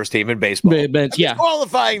Nationals, the worst team in baseball. But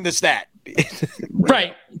qualifying the stat.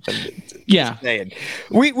 Right. Yeah.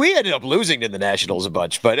 We ended up losing to the Nationals a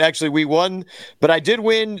bunch, but actually we won. But I did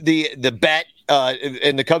win the bet,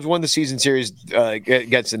 and the Cubs won the season series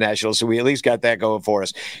against the Nationals, so we at least got that going for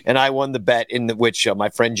us. And I won the bet in which my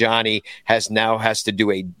friend Johnny has to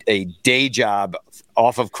do a day job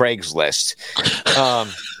off of Craigslist.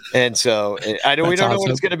 And so we don't know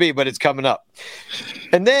what it's going to be, but it's coming up.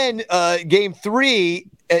 And then game 3,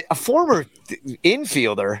 a former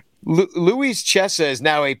infielder, Luis Chessa, is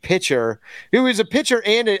now a pitcher. He was a pitcher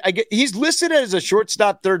and he's listed as a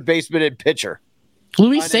shortstop, third baseman, and pitcher.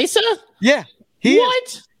 Luis Cessa? Yeah.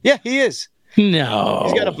 What? Yeah, he is. No.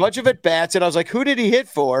 He's got a bunch of at-bats, and I was like, who did he hit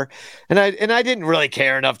for? And I didn't really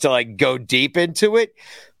care enough to like go deep into it.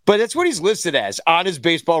 But that's what he's listed as on his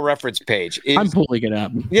baseball reference page. I'm pulling it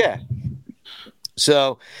up. Yeah.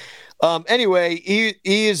 So, anyway, he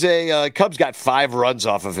is Cubs got 5 runs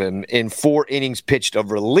off of him in 4 innings pitched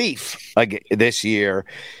of relief this year.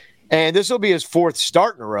 And this will be his 4th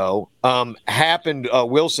start in a row.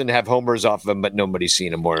 Wilson have homers off of him, but nobody's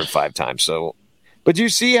seen him more than 5 times. So, but do you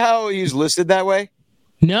see how he's listed that way?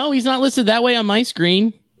 No, he's not listed that way on my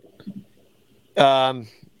screen.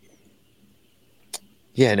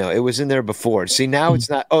 Yeah, no, it was in there before. See, now it's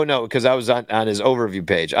not. Oh, no, because I was on his overview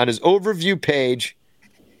page. On his overview page,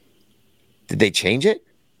 did they change it?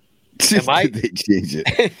 Did they change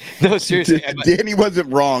it? No, seriously. Danny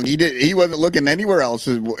wasn't wrong. He wasn't looking anywhere else.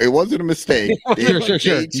 It wasn't a mistake. Sure.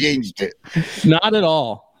 They changed it. Not at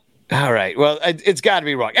all. All right. Well, it's got to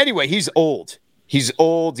be wrong. Anyway, he's old. He's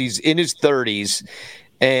in his 30s.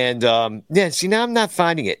 And, see, now I'm not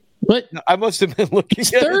finding it. But I must have been looking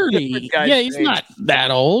at 30. Yeah, he's not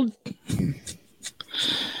that old.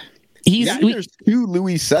 There's 2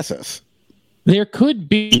 Luis Cessas. There could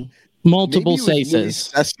be multiple Cessas. Luis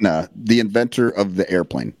Cessna, the inventor of the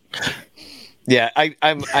airplane. Yeah,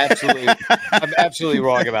 I'm absolutely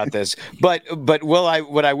wrong about this. But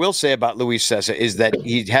what I will say about Luis Cessa is that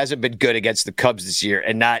he hasn't been good against the Cubs this year,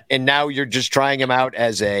 and now you're just trying him out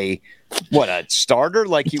as a starter?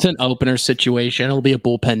 It's an opener situation. It'll be a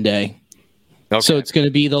bullpen day. Okay. So it's going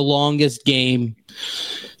to be the longest game.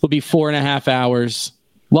 It'll be 4.5 hours.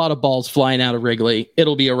 A lot of balls flying out of Wrigley.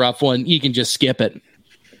 It'll be a rough one. You can just skip it.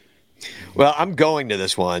 Well, I'm going to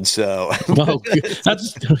this one, so.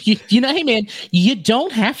 Hey, man, you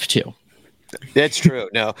don't have to. That's true.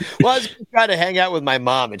 No. Well, I was trying to hang out with my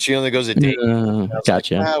mom, and she only goes a day.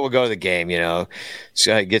 Gotcha. We'll go to the game,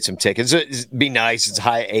 so I get some tickets. It'd be nice. It's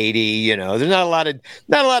high 80, There's not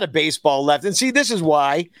a lot of baseball left. And see, this is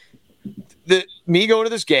why me going to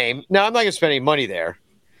this game. Now, I'm not going to spend any money there.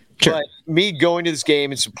 Sure. But me going to this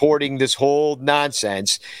game and supporting this whole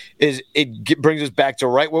nonsense brings us back to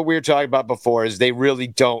what we were talking about before, is they really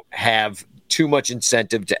don't have too much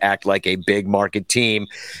incentive to act like a big market team.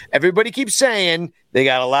 Everybody keeps saying they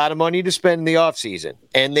got a lot of money to spend in the offseason,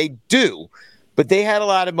 and they do. But they had a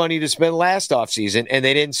lot of money to spend last offseason, and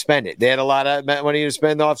they didn't spend it. They had a lot of money to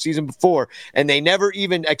spend the offseason before, and they never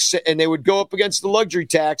even and they would go up against the luxury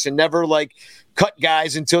tax and never cut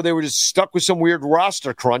guys until they were just stuck with some weird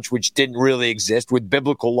roster crunch, which didn't really exist with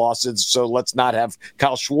biblical losses. So let's not have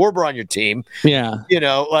Kyle Schwarber on your team. Yeah.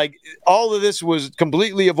 All of this was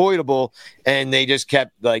completely avoidable, and they just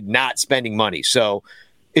kept not spending money. So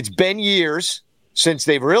it's been years since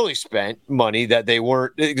they've really spent money that they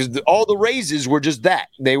weren't, because all the raises were just that.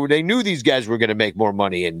 They knew these guys were going to make more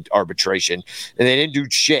money in arbitration, and they didn't do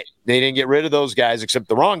shit. They didn't get rid of those guys except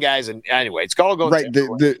the wrong guys. And anyway, it's all going right.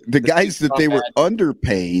 The guys that they were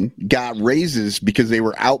underpaying got raises because they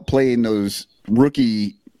were outplaying those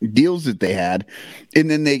rookie deals that they had,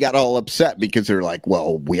 and then they got all upset because they're like,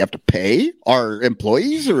 well, we have to pay our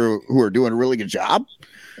employees who are doing a really good job.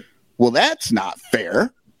 Well, that's not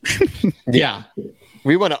fair. Yeah.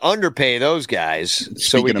 We want to underpay those guys.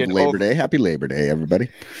 Speaking of Labor Day, happy Labor Day, everybody.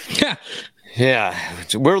 Yeah.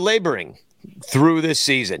 We're laboring through this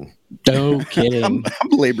season. No kidding. I'm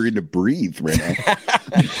laboring to breathe right now.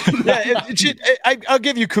 I'll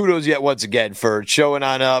give you kudos yet once again for showing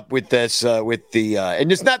on up with this, and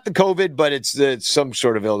it's not the COVID, but it's some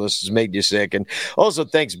sort of illness that's made you sick. And also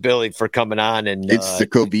thanks, Billy, for coming on. And it's the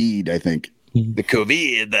COVID, I think. The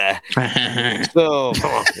COVID. So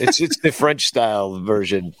it's the French style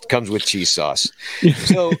version. Comes with cheese sauce.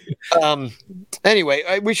 So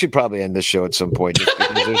anyway, we should probably end this show at some point just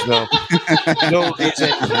because there's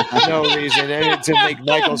no reason. And to make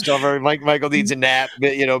Michael suffer. Michael needs a nap.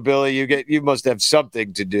 But, Billy, you must have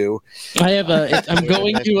something to do. I have I'm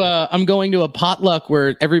going to a potluck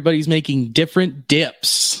where everybody's making different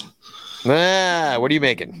dips. What are you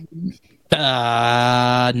making?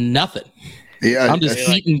 Nothing. Yeah, I'm just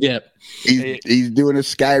eating dip. He's doing a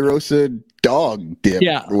Sky Rosa dog dip,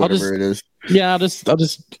 or whatever it is. Yeah, I'll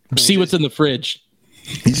just see what's in the fridge.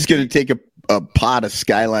 He's just gonna take a pot of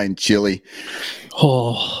Skyline chili.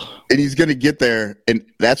 Oh, and he's gonna get there, and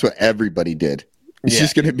that's what everybody did. It's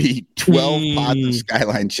just gonna be 12 pots of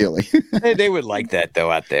Skyline chili. They would like that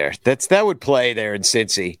though out there. That would play there in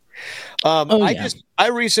Cincy. I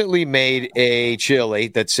recently made a chili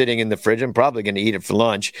that's sitting in the fridge. I'm probably going to eat it for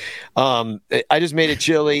lunch. I just made a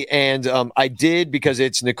chili, and I did because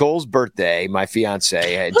it's Nicole's birthday, my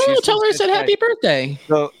fiance. And tell her I said happy birthday.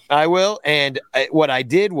 So I will. And what I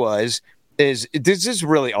did is this is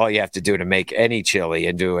really all you have to do to make any chili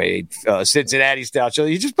into a Cincinnati style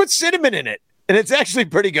chili. You just put cinnamon in it, and it's actually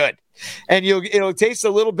pretty good. And it'll taste a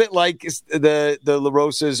little bit like the La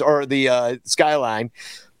Rosa's or the Skyline.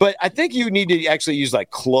 But I think you need to actually use like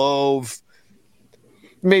clove,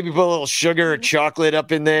 maybe put a little sugar or chocolate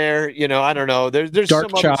up in there. I don't know. There's dark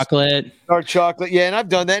chocolate. Dark chocolate. Yeah, and I've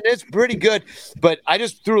done that, and it's pretty good. But I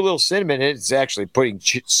just threw a little cinnamon in. It's actually putting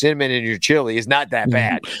cinnamon in your chili is not that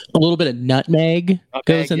bad. A little bit of nutmeg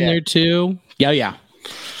goes in there too. Yeah.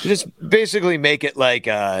 Just basically make it like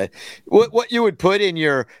what you would put in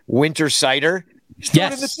your winter cider. Throw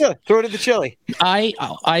it in the chili.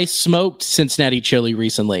 I smoked Cincinnati chili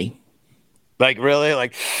recently. Like really?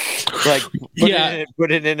 Like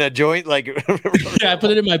put it in a joint? Like yeah, I put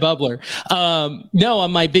it in my bubbler. No,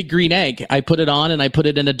 on my big green egg. I put it on and I put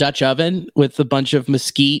it in a Dutch oven with a bunch of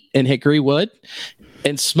mesquite and hickory wood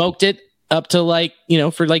and smoked it up to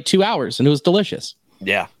for 2 hours, and it was delicious.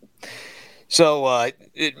 Yeah. So,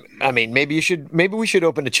 maybe we should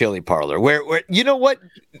open a chili parlor where you know what?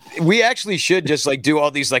 We actually should just do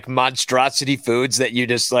all these monstrosity foods that you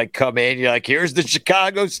just come in. You're like, here's the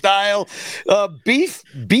Chicago style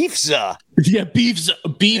beefza. Yeah,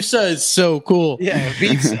 beefza is so cool. Yeah,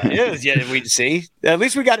 beefza. Yeah, we see. At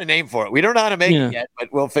least we got a name for it. We don't know how to make it yet,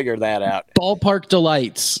 but we'll figure that out. Ballpark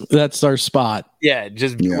Delights. That's our spot. Yeah,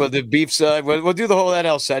 well, the beefza. We'll do the whole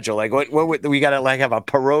NL Central. What we got to have a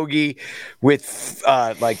pierogi with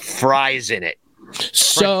fries in it.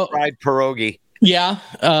 So fried pierogi. Yeah,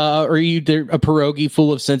 or either a pierogi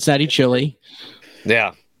full of Cincinnati chili.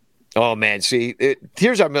 Yeah. Oh man, see,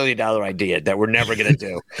 here's our $1 million idea that we're never going to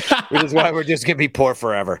do, which is why we're just going to be poor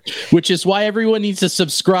forever. Which is why everyone needs to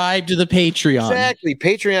subscribe to the Patreon. Exactly,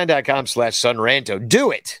 patreon.com/sunranto.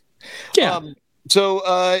 Do it. Yeah. So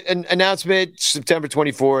an announcement, September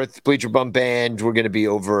 24th, Bleacher Bum Band. We're going to be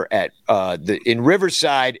over at in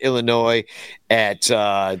Riverside, Illinois, at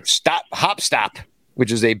Hop Stop,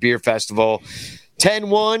 which is a beer festival.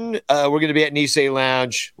 10-1, we're going to be at Nisei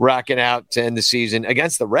Lounge, rocking out to end the season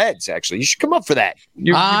against the Reds, actually. You should come up for that.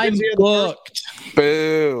 I'm booked.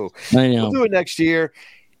 Boo. I know. We'll do it next year.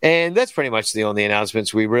 And that's pretty much the only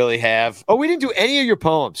announcements we really have. Oh, we didn't do any of your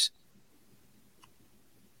poems.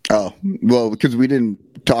 Oh, well, because we didn't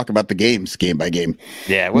talk about the games game by game.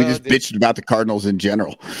 Yeah. Well, we just bitched about the Cardinals in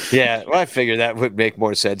general. Yeah. Well, I figured that would make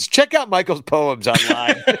more sense. Check out Michael's poems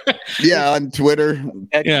online. Yeah, on Twitter.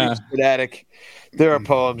 Fanatic. There are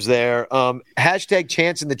poems there. Hashtag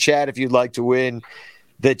Chance in the chat if you'd like to win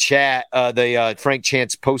the chat. The Frank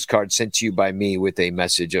Chance postcard sent to you by me with a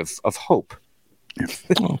message of hope.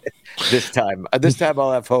 Oh. This time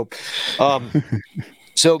I'll have hope.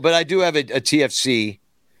 But I do have a TFC.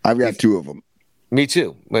 I've got two of them. Me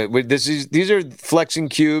too. These are flexing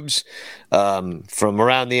cubes from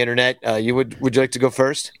around the internet. Would you like to go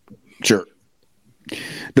first? Sure.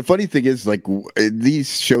 The funny thing is,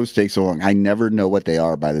 these shows take so long. I never know what they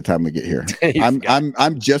are by the time we get here.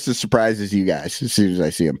 I'm just as surprised as you guys as soon as I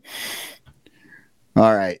see them.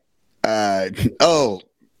 All right.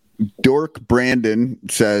 Dork Brandon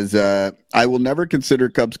says, I will never consider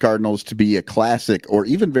Cubs Cardinals to be a classic or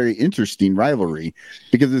even very interesting rivalry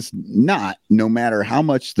because it's not, no matter how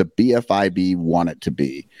much the BFIB want it to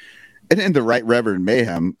be. And then the Right Reverend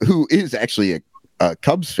Mayhem, who is actually a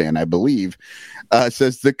Cubs fan, I believe,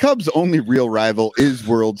 says the Cubs' only real rival is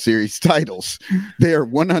World Series titles. They are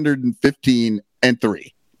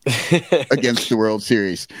 115-3 against the World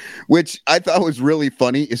Series, which I thought was really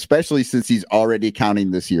funny, especially since he's already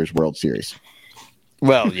counting this year's World Series.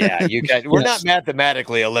 Well, yeah, you guys, we're not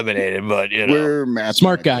mathematically eliminated, but we're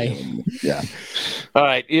smart guy. Yeah. All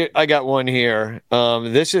right, I got one here.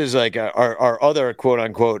 This is our other quote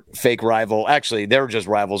unquote fake rival. Actually, they're just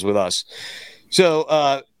rivals with us.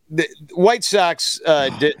 So the White Sox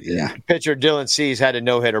pitcher Dylan Cease had a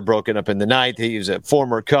no-hitter broken up in the ninth. He was a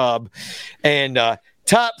former Cub and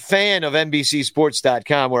top fan of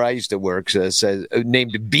NBCSports.com, where I used to work, says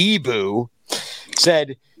named Bee-Boo,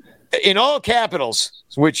 said in all capitals,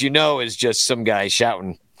 which is just some guy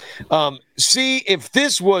shouting, see, if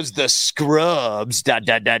this was the Scrubs, ...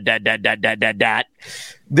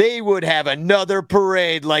 they would have another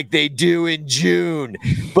parade like they do in June.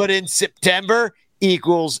 But in September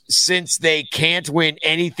equals since they can't win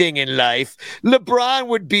anything in life, LeBron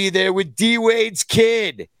would be there with D-Wade's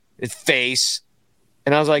kid. His face.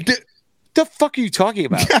 And I was like, The fuck are you talking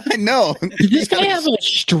about? I know. Did this guy have a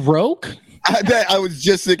stroke? I was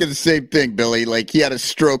just thinking the same thing, Billy. Like he had a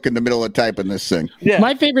stroke in the middle of typing this thing. Yeah.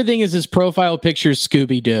 My favorite thing is his profile picture,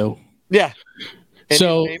 Scooby-Doo. Yeah. And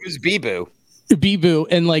So- his name is Bee-Boo. Bee-Boo,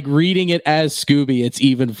 and like reading it as Scooby, it's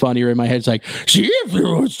even funnier in my head. It's like, see if you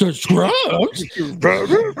want the scrubs.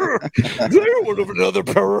 They want another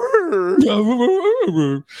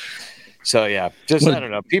parade. So yeah, just I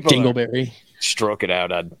don't know. People are Dingleberry. stroking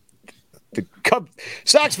out on the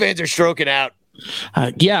Sox fans are stroking out.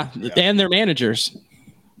 Yeah, and their managers.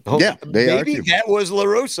 Yeah, they are Maybe too. that was La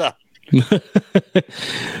Rosa. No,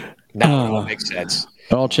 it all makes sense.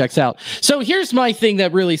 It all checks out. So here's my thing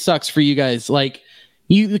that really sucks for you guys. Like,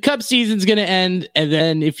 the Cubs season's going to end, and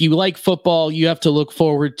then if you like football, you have to look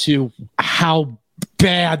forward to how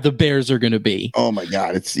bad the Bears are going to be. Oh my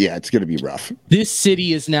God, it's going to be rough. This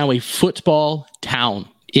city is now a football town.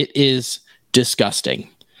 It is disgusting.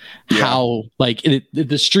 Yeah. How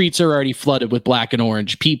the streets are already flooded with black and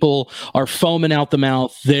orange. People are foaming out the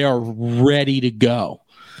mouth. They are ready to go.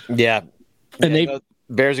 Yeah, And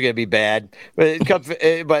Bears are going to be bad,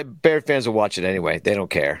 but Bear fans will watch it anyway. They don't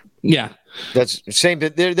care. Yeah. That's the same.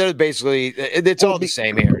 They're basically it's all the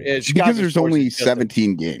same here. Because there's only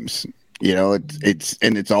 17 games. You know,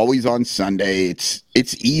 it's always on Sunday. It's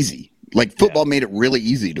easy. Like football made it really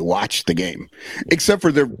easy to watch the game, except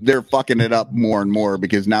for they're fucking it up more and more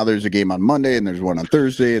because now there's a game on Monday and there's one on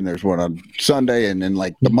Thursday and there's one on Sunday and then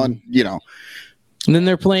like the month, you know. And then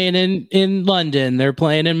they're playing in London. They're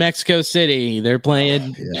playing in Mexico City. They're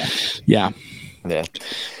playing. Yeah.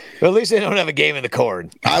 Well, at least they don't have a game in the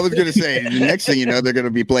corn. I was going to say, the next thing you know, they're going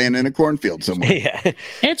to be playing in a cornfield somewhere. Yeah.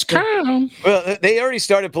 It's calm. Well, they already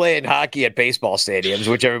started playing hockey at baseball stadiums,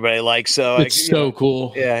 which everybody likes. So It's so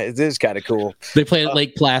cool. Yeah, it is kind of cool. They played at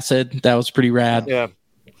Lake Placid. That was pretty rad. Yeah.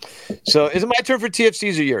 So is it my turn for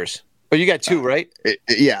TFCs or yours? Oh, you got two, right?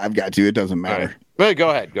 Yeah, I've got to. It doesn't matter. Right. Well,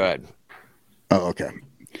 go ahead. Oh, okay.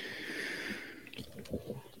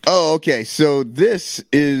 Oh, okay. So this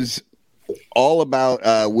is all about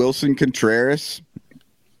Wilson Contreras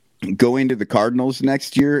going to the Cardinals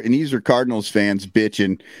next year. And these are Cardinals fans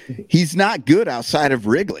bitching. He's not good outside of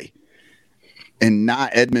Wrigley. And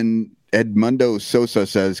not Edmundo Sosa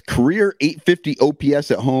says, career 850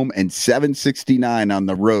 OPS at home and 769 on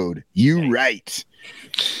the road. You right.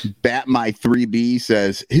 Bat My 3B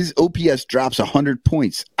says his OPS drops 100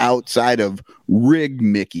 points outside of Rig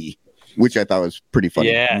Mickey, which I thought was pretty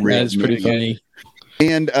funny. Yeah, That's pretty funny.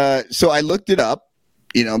 And so I looked it up,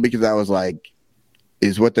 you know, because I was like,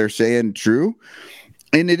 is what they're saying true?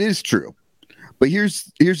 And it is true. But here's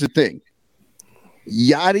the thing.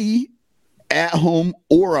 Yachty at home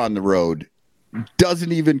or on the road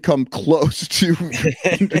doesn't even come close to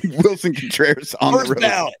Wilson Contreras on the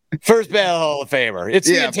road. First ballot Hall of Famer. It's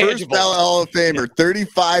the intangible. First ballot Hall of Famer,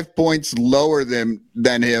 35 points lower than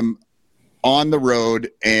him on the road.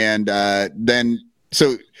 And Yachty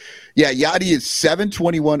is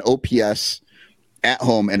 721 OPS at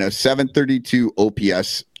home and a 732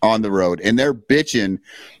 OPS on the road. And they're bitching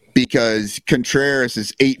because Contreras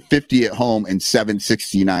is 850 at home and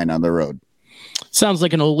 769 on the road. Sounds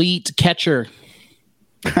like an elite catcher.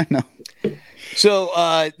 I know. So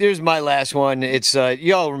there's my last one. It's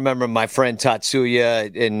y'all remember my friend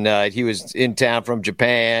Tatsuya, and he was in town from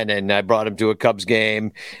Japan, and I brought him to a Cubs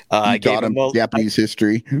game. I taught him Japanese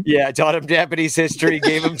history. Yeah, I taught him Japanese history,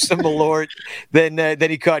 gave him some Malort. Then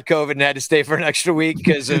he caught COVID and had to stay for an extra week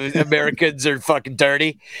because Americans are fucking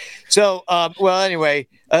dirty. So, anyway,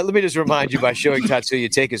 let me just remind you by showing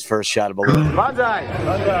Tatsuya take his first shot of Malort. Banzai.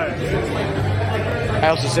 I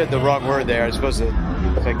also said the wrong word there. I was supposed to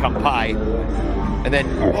say kampai. And then,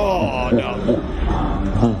 oh, no.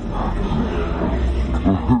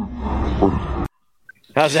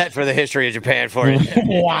 How's that for the history of Japan for you?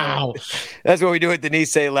 Wow. That's what we do at the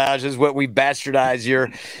Nisei Lounge, is what we bastardize your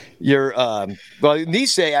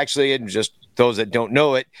Nisei actually, and just those that don't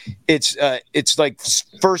know it, it's like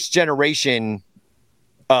first generation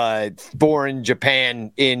born Japan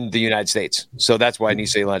in the United States. So that's why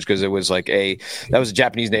Nisei Lounge, because it was that was a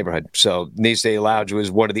Japanese neighborhood. So Nisei Lounge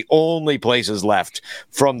was one of the only places left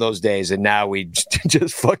from those days. And now we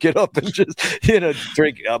just fuck it up and just,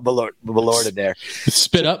 drink Malort in there.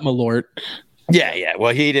 Spit up Malort. Yeah.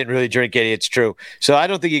 Well, he didn't really drink any. It's true. So I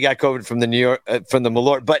don't think he got COVID from the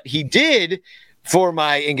Malort, but he did for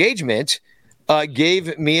my engagement,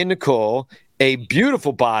 gave me and Nicole a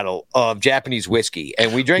beautiful bottle of Japanese whiskey,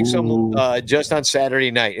 and we drank some just on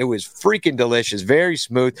Saturday night. It was freaking delicious, very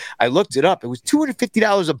smooth. I looked it up. It was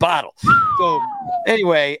 $250 a bottle. So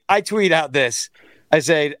anyway, I tweet out this. I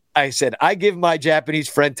said, I said, I give my Japanese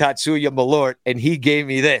friend Tatsuya Malort, and he gave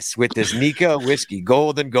me this with this Nika whiskey,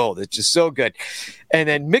 golden gold. It's just so good. And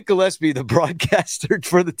then Mick Gillespie, the broadcaster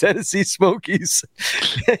for the Tennessee Smokies,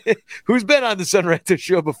 who's been on the Sun Ranto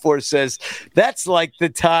show before, says that's like the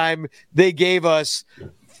time they gave us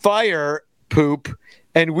fire poop,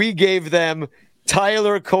 and we gave them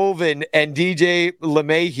Tyler Colvin and DJ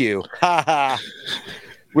LeMahieu. Ha ha.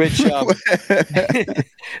 Which, and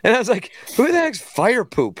I was like, who the heck's fire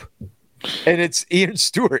poop? And it's Ian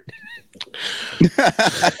Stewart. And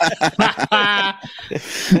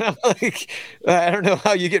I'm like, I don't know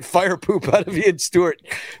how you get fire poop out of Ian Stewart,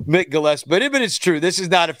 Mick Gillespie. But it's true. This is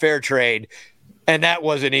not a fair trade. And that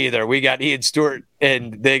wasn't either. We got Ian Stewart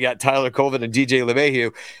and they got Tyler Colvin and DJ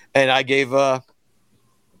LeMahieu. And I gave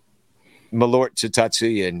Malort to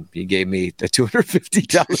Tatsuya, and he gave me the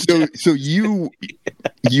 $250. So you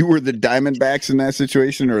were the Diamondbacks in that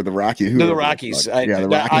situation, or the Rockies? No, the Rockies. The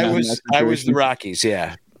Rockies. I was the Rockies.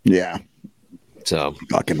 Yeah. Yeah. So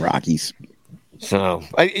fucking Rockies. So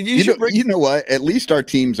you know what? At least our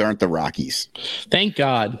teams aren't the Rockies. Thank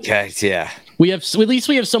God. Okay. Yeah. At least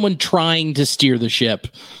we have someone trying to steer the ship.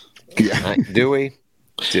 Yeah. Do we?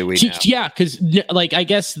 Do we? Now? Yeah, because I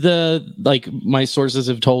guess my sources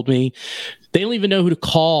have told me they don't even know who to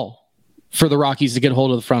call for the Rockies to get a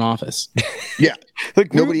hold of the front office. Yeah,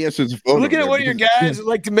 like nobody answers the phone. Looking at one of your guys who'd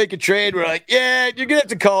like to make a trade, we're like, yeah, you're gonna have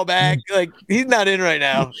to call back. Like he's not in right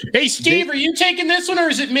now. Hey, Steve, are you taking this one or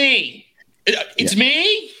is it me? It's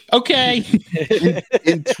me. Okay.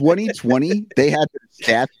 In 2020, they had the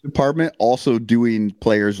stats department also doing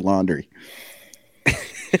players' laundry.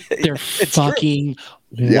 They're fucking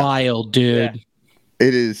wild, dude. Yeah.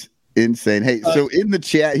 It is insane. Hey, so in the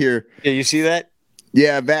chat here. Yeah, you see that?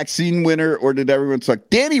 Yeah, vaccine winner, or did everyone suck?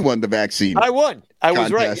 Danny won the vaccine. I won. I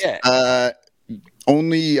was right, yeah.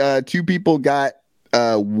 Only 2 people got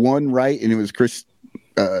one right, and it was Chris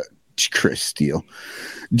Steele.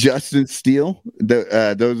 Justin Steele.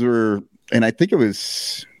 Those were, and I think it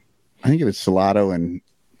was Salato and.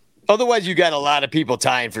 Otherwise, you got a lot of people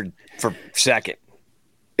tying for second.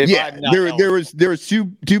 There was two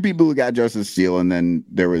people who got Justin Steele, and then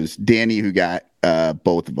there was Danny who got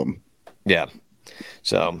both of them. Yeah.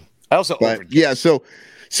 So I also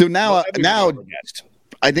so now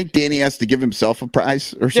I think Danny has to give himself a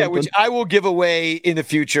prize or something. Yeah, which I will give away in the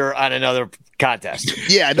future on another contest.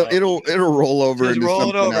 Yeah, it'll roll over into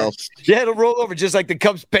something else. Yeah, it'll roll over just like the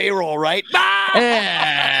Cubs payroll, right?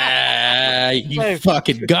 You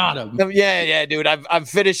fucking got him. Yeah, dude. I'm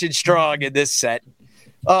finishing strong in this set.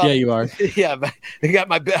 Yeah, you are. Yeah, I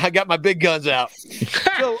got my big guns out.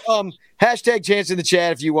 So, hashtag chance in the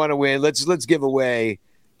chat if you want to win. Let's give away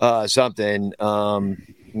something. I'm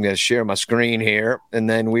gonna share my screen here, and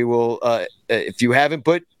then we will. If you haven't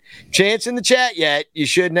put chance in the chat yet, you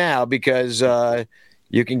should now because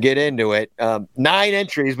you can get into it. 9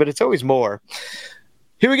 entries, but it's always more.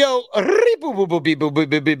 Here we go. That's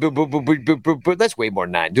way more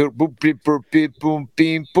than 9.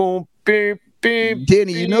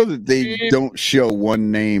 Danny, you know that they don't show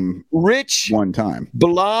one name Rich one time.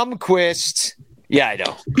 Blomquist, yeah, I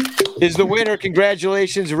know, is the winner.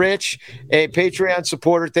 Congratulations, Rich, a Patreon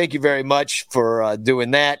supporter. Thank you very much for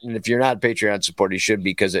doing that. And if you're not a Patreon supporter, you should,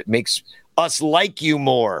 because it makes us like you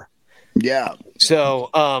more. Yeah.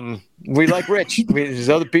 So we like Rich. There's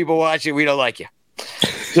other people watching. We don't like you.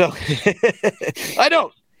 So I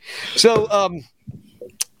don't. So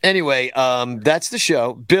anyway, that's the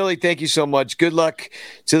show. Billy, thank you so much. Good luck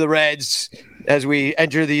to the Reds as we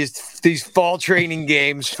enter these fall training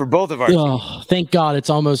games for both of our teams. Thank God it's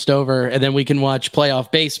almost over, and then we can watch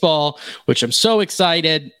playoff baseball, which I'm so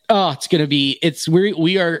excited. Oh, it's going to be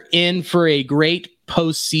we are in for a great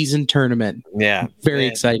postseason tournament. Yeah. Very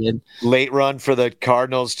excited. Late run for the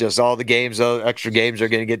Cardinals, just all the games, extra games are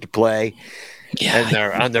going to get to play. Yeah. And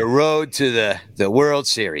they're on the road to the World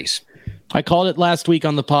Series. I called it last week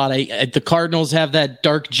on the pod. The Cardinals have that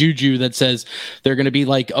dark juju that says they're going to be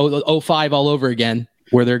like 05 all over again,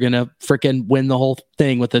 where they're going to freaking win the whole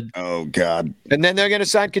thing with the. Oh God! And then they're going to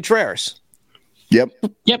sign Contreras. Yep.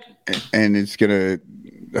 And it's gonna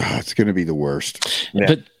be the worst. Yeah.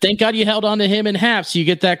 But thank God you held on to him in half, so you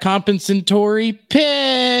get that compensatory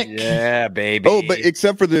pick. Yeah, baby. Oh, but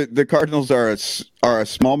except for the Cardinals are a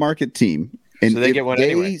small market team, and so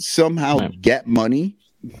they somehow get money.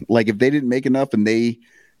 Like if they didn't make enough and they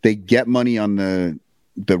get money on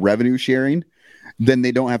the revenue sharing, then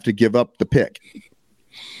they don't have to give up the pick.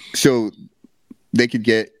 So they could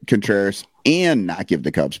get Contreras and not give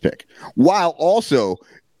the Cubs pick while also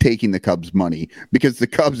taking the Cubs money, because the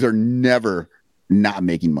Cubs are never not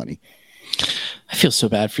making money. I feel so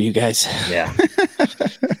bad for you guys. Yeah.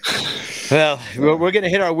 Well, we're going to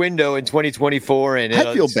hit our window in 2024, and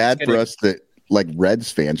I feel bad for us that like Reds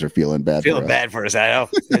fans are feeling bad. Feeling bad for us. I know.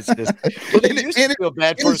 It's just, well, they used to feel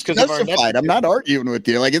bad for us because of our justified. I'm not arguing with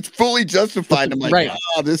you. Like it's fully justified. I'm like, Right.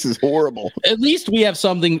 oh, this is horrible. At least we have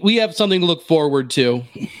something. We have something to look forward to.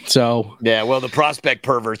 So yeah. Well, the prospect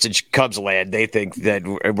perverts in Cubs land, they think that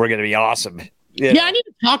we're going to be awesome. Yeah, I need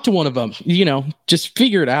to talk to one of them. Just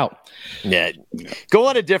figure it out. Yeah, go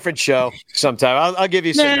on a different show sometime. I'll give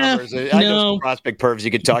you some numbers. I know some prospect pervs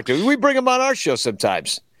you can talk to. We bring them on our show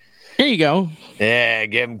sometimes. There you go. Yeah,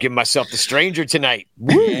 give myself the stranger tonight.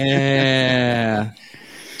 Yeah.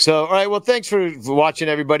 So, all right. Well, thanks for watching,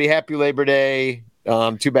 everybody. Happy Labor Day.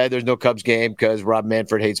 Too bad there's no Cubs game because Rob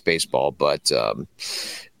Manfred hates baseball. But I'm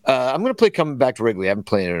going to play Coming Back to Wrigley. I haven't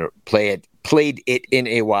played it in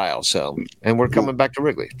a while. So, and we're coming back to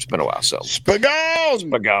Wrigley. It's been a while. So,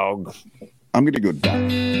 Spagog. I'm going to go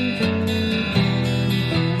down.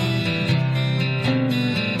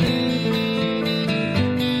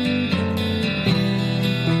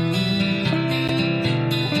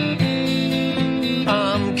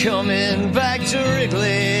 Coming back to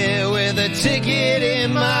Wrigley with a ticket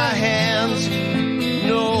in my hands.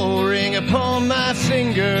 No ring upon my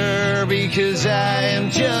finger because I am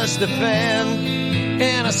just a fan.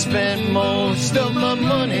 And I spent most of my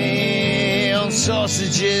money on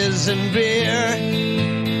sausages and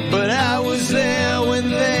beer. But I was there when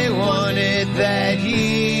they won it that year.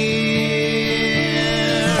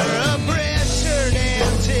 A pressured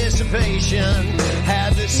anticipation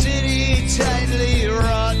had the city tightly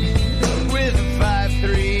wrought with a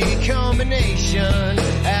 5-3 combination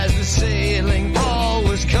as the sailing ball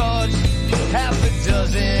was caught. Half a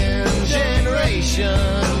dozen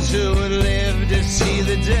generations who would live to see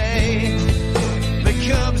the day the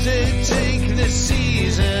Cubs would take the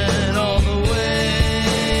season all the way.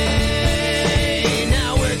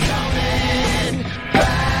 Now we're coming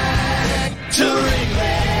back to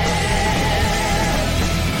Wrigley.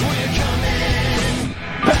 We're coming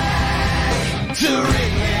back to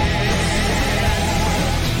Wrigley,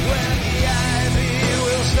 where the ivy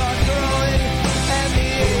will start growing and the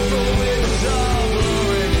April winds are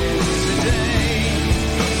blowing into today.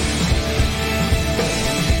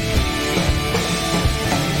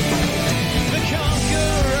 The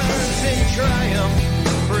conquerors in triumph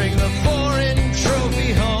bring the foreign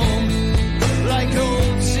trophy home, like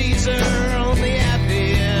old Caesar on the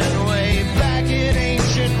Appian way back in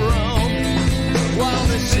ancient Rome, while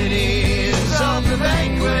the cities of the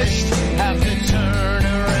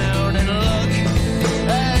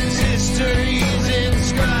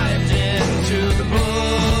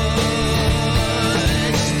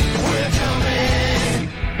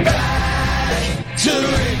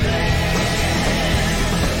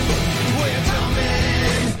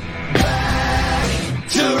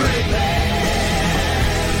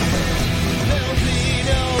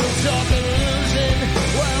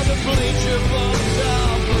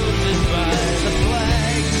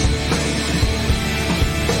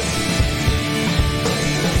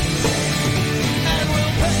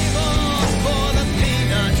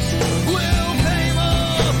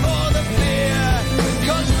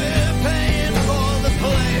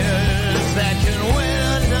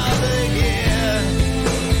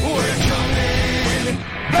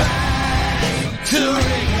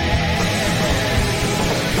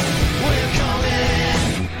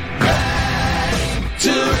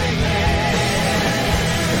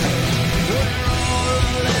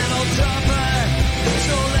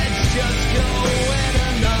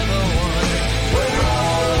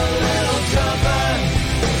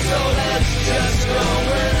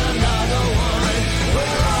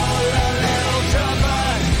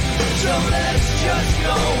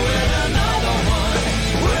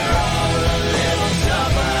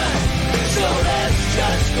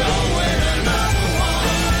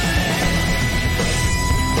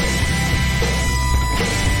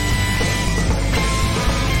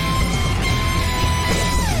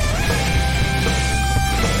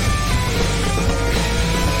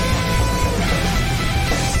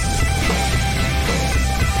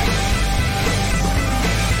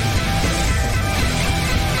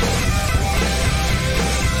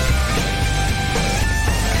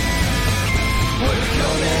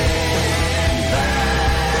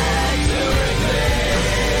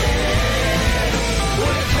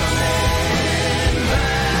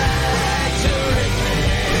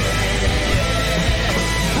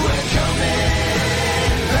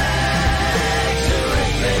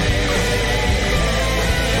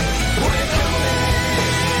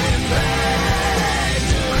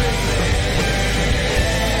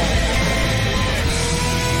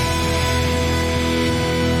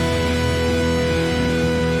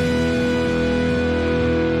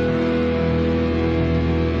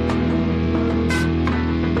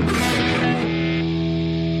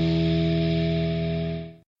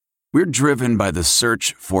We're driven by the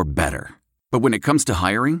search for better. But when it comes to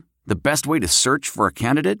hiring, the best way to search for a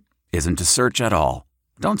candidate isn't to search at all.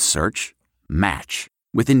 Don't search. Match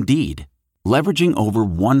with Indeed. Leveraging over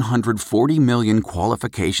 140 million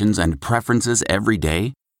qualifications and preferences every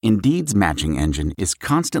day, Indeed's matching engine is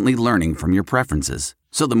constantly learning from your preferences.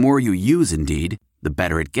 So the more you use Indeed, the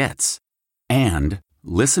better it gets. And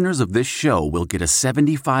listeners of this show will get a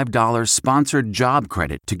 $75 sponsored job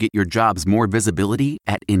credit to get your jobs more visibility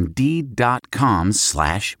at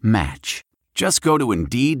Indeed.com/match. Just go to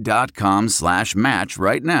Indeed.com/match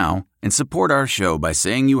right now and support our show by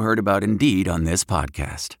saying you heard about Indeed on this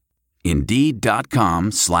podcast.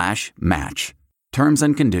 Indeed.com/match. Terms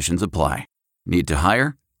and conditions apply. Need to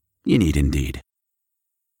hire? You need Indeed.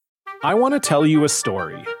 I want to tell you a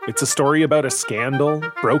story. It's a story about a scandal,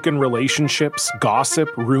 broken relationships, gossip,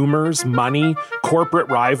 rumors, money, corporate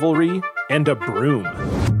rivalry, and a broom.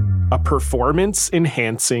 A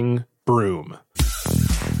performance-enhancing broom.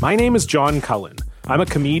 My name is John Cullen. I'm a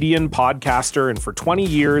comedian, podcaster, and for 20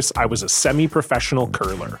 years, I was a semi-professional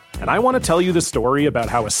curler. And I want to tell you the story about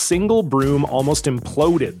how a single broom almost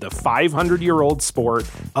imploded the 500-year-old sport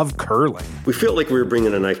of curling. We feel like we were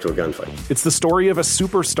bringing a knife to a gunfight. It's the story of a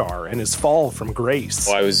superstar and his fall from grace.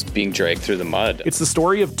 I was being dragged through the mud. It's the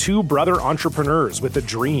story of two brother entrepreneurs with a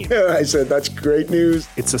dream. I said, that's great news.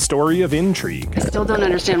 It's a story of intrigue. I still don't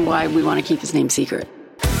understand why we want to keep his name secret.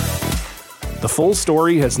 The full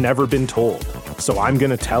story has never been told, so I'm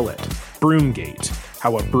going to tell it. Broomgate,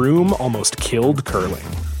 how a broom almost killed curling.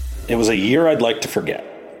 It was a year I'd like to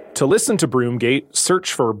forget. To listen to Broomgate,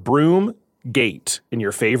 search for Broomgate in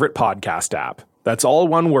your favorite podcast app. That's all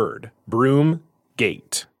one word,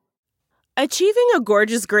 Broomgate. Achieving a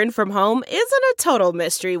gorgeous grin from home isn't a total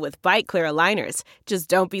mystery with Bite Clear aligners. Just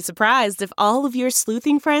don't be surprised if all of your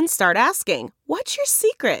sleuthing friends start asking, "What's your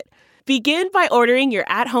secret?" Begin by ordering your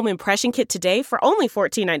at-home impression kit today for only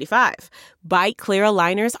 $14.95. Bite Clear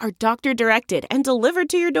aligners are doctor-directed and delivered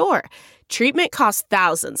to your door. Treatment costs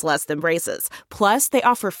thousands less than braces. Plus, they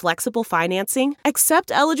offer flexible financing, accept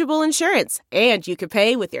eligible insurance, and you can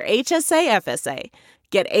pay with your HSA FSA.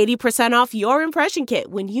 Get 80% off your impression kit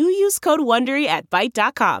when you use code WONDERY at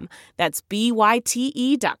Byte.com. That's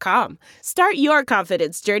BYTE.com. Start your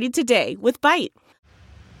confidence journey today with Byte.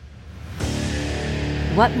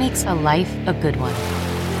 What makes a life a good one?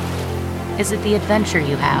 Is it the adventure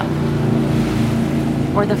you have?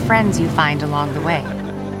 Or the friends you find along the way?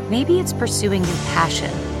 Maybe it's pursuing your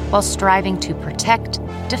passion while striving to protect,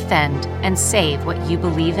 defend, and save what you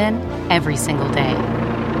believe in every single day.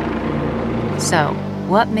 So,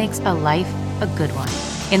 what makes a life a good one?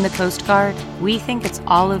 In the Coast Guard, we think it's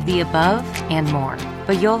all of the above and more,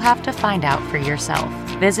 but you'll have to find out for yourself.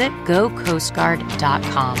 Visit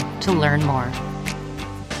GoCoastGuard.com to learn more.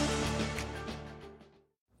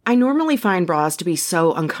 I normally find bras to be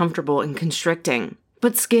so uncomfortable and constricting,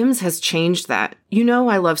 but Skims has changed that. You know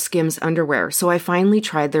I love Skims underwear, so I finally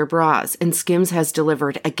tried their bras, and Skims has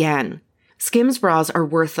delivered again. Skims bras are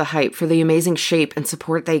worth the hype for the amazing shape and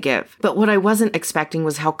support they give, but what I wasn't expecting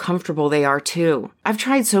was how comfortable they are too. I've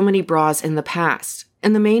tried so many bras in the past,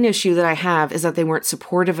 and the main issue that I have is that they weren't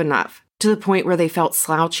supportive enough, to the point where they felt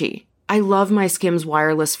slouchy. I love my Skims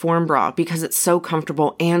wireless form bra because it's so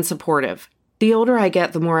comfortable and supportive. The older I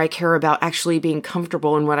get, the more I care about actually being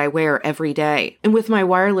comfortable in what I wear every day. And with my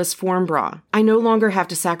wireless form bra, I no longer have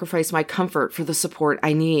to sacrifice my comfort for the support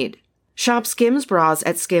I need. Shop Skims bras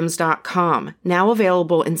at skims.com, now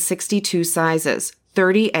available in 62 sizes,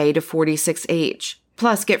 30A to 46H.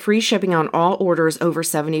 Plus, get free shipping on all orders over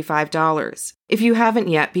 $75. If you haven't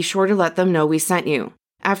yet, be sure to let them know we sent you.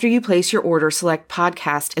 After you place your order, select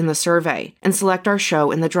podcast in the survey and select our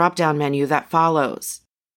show in the drop-down menu that follows.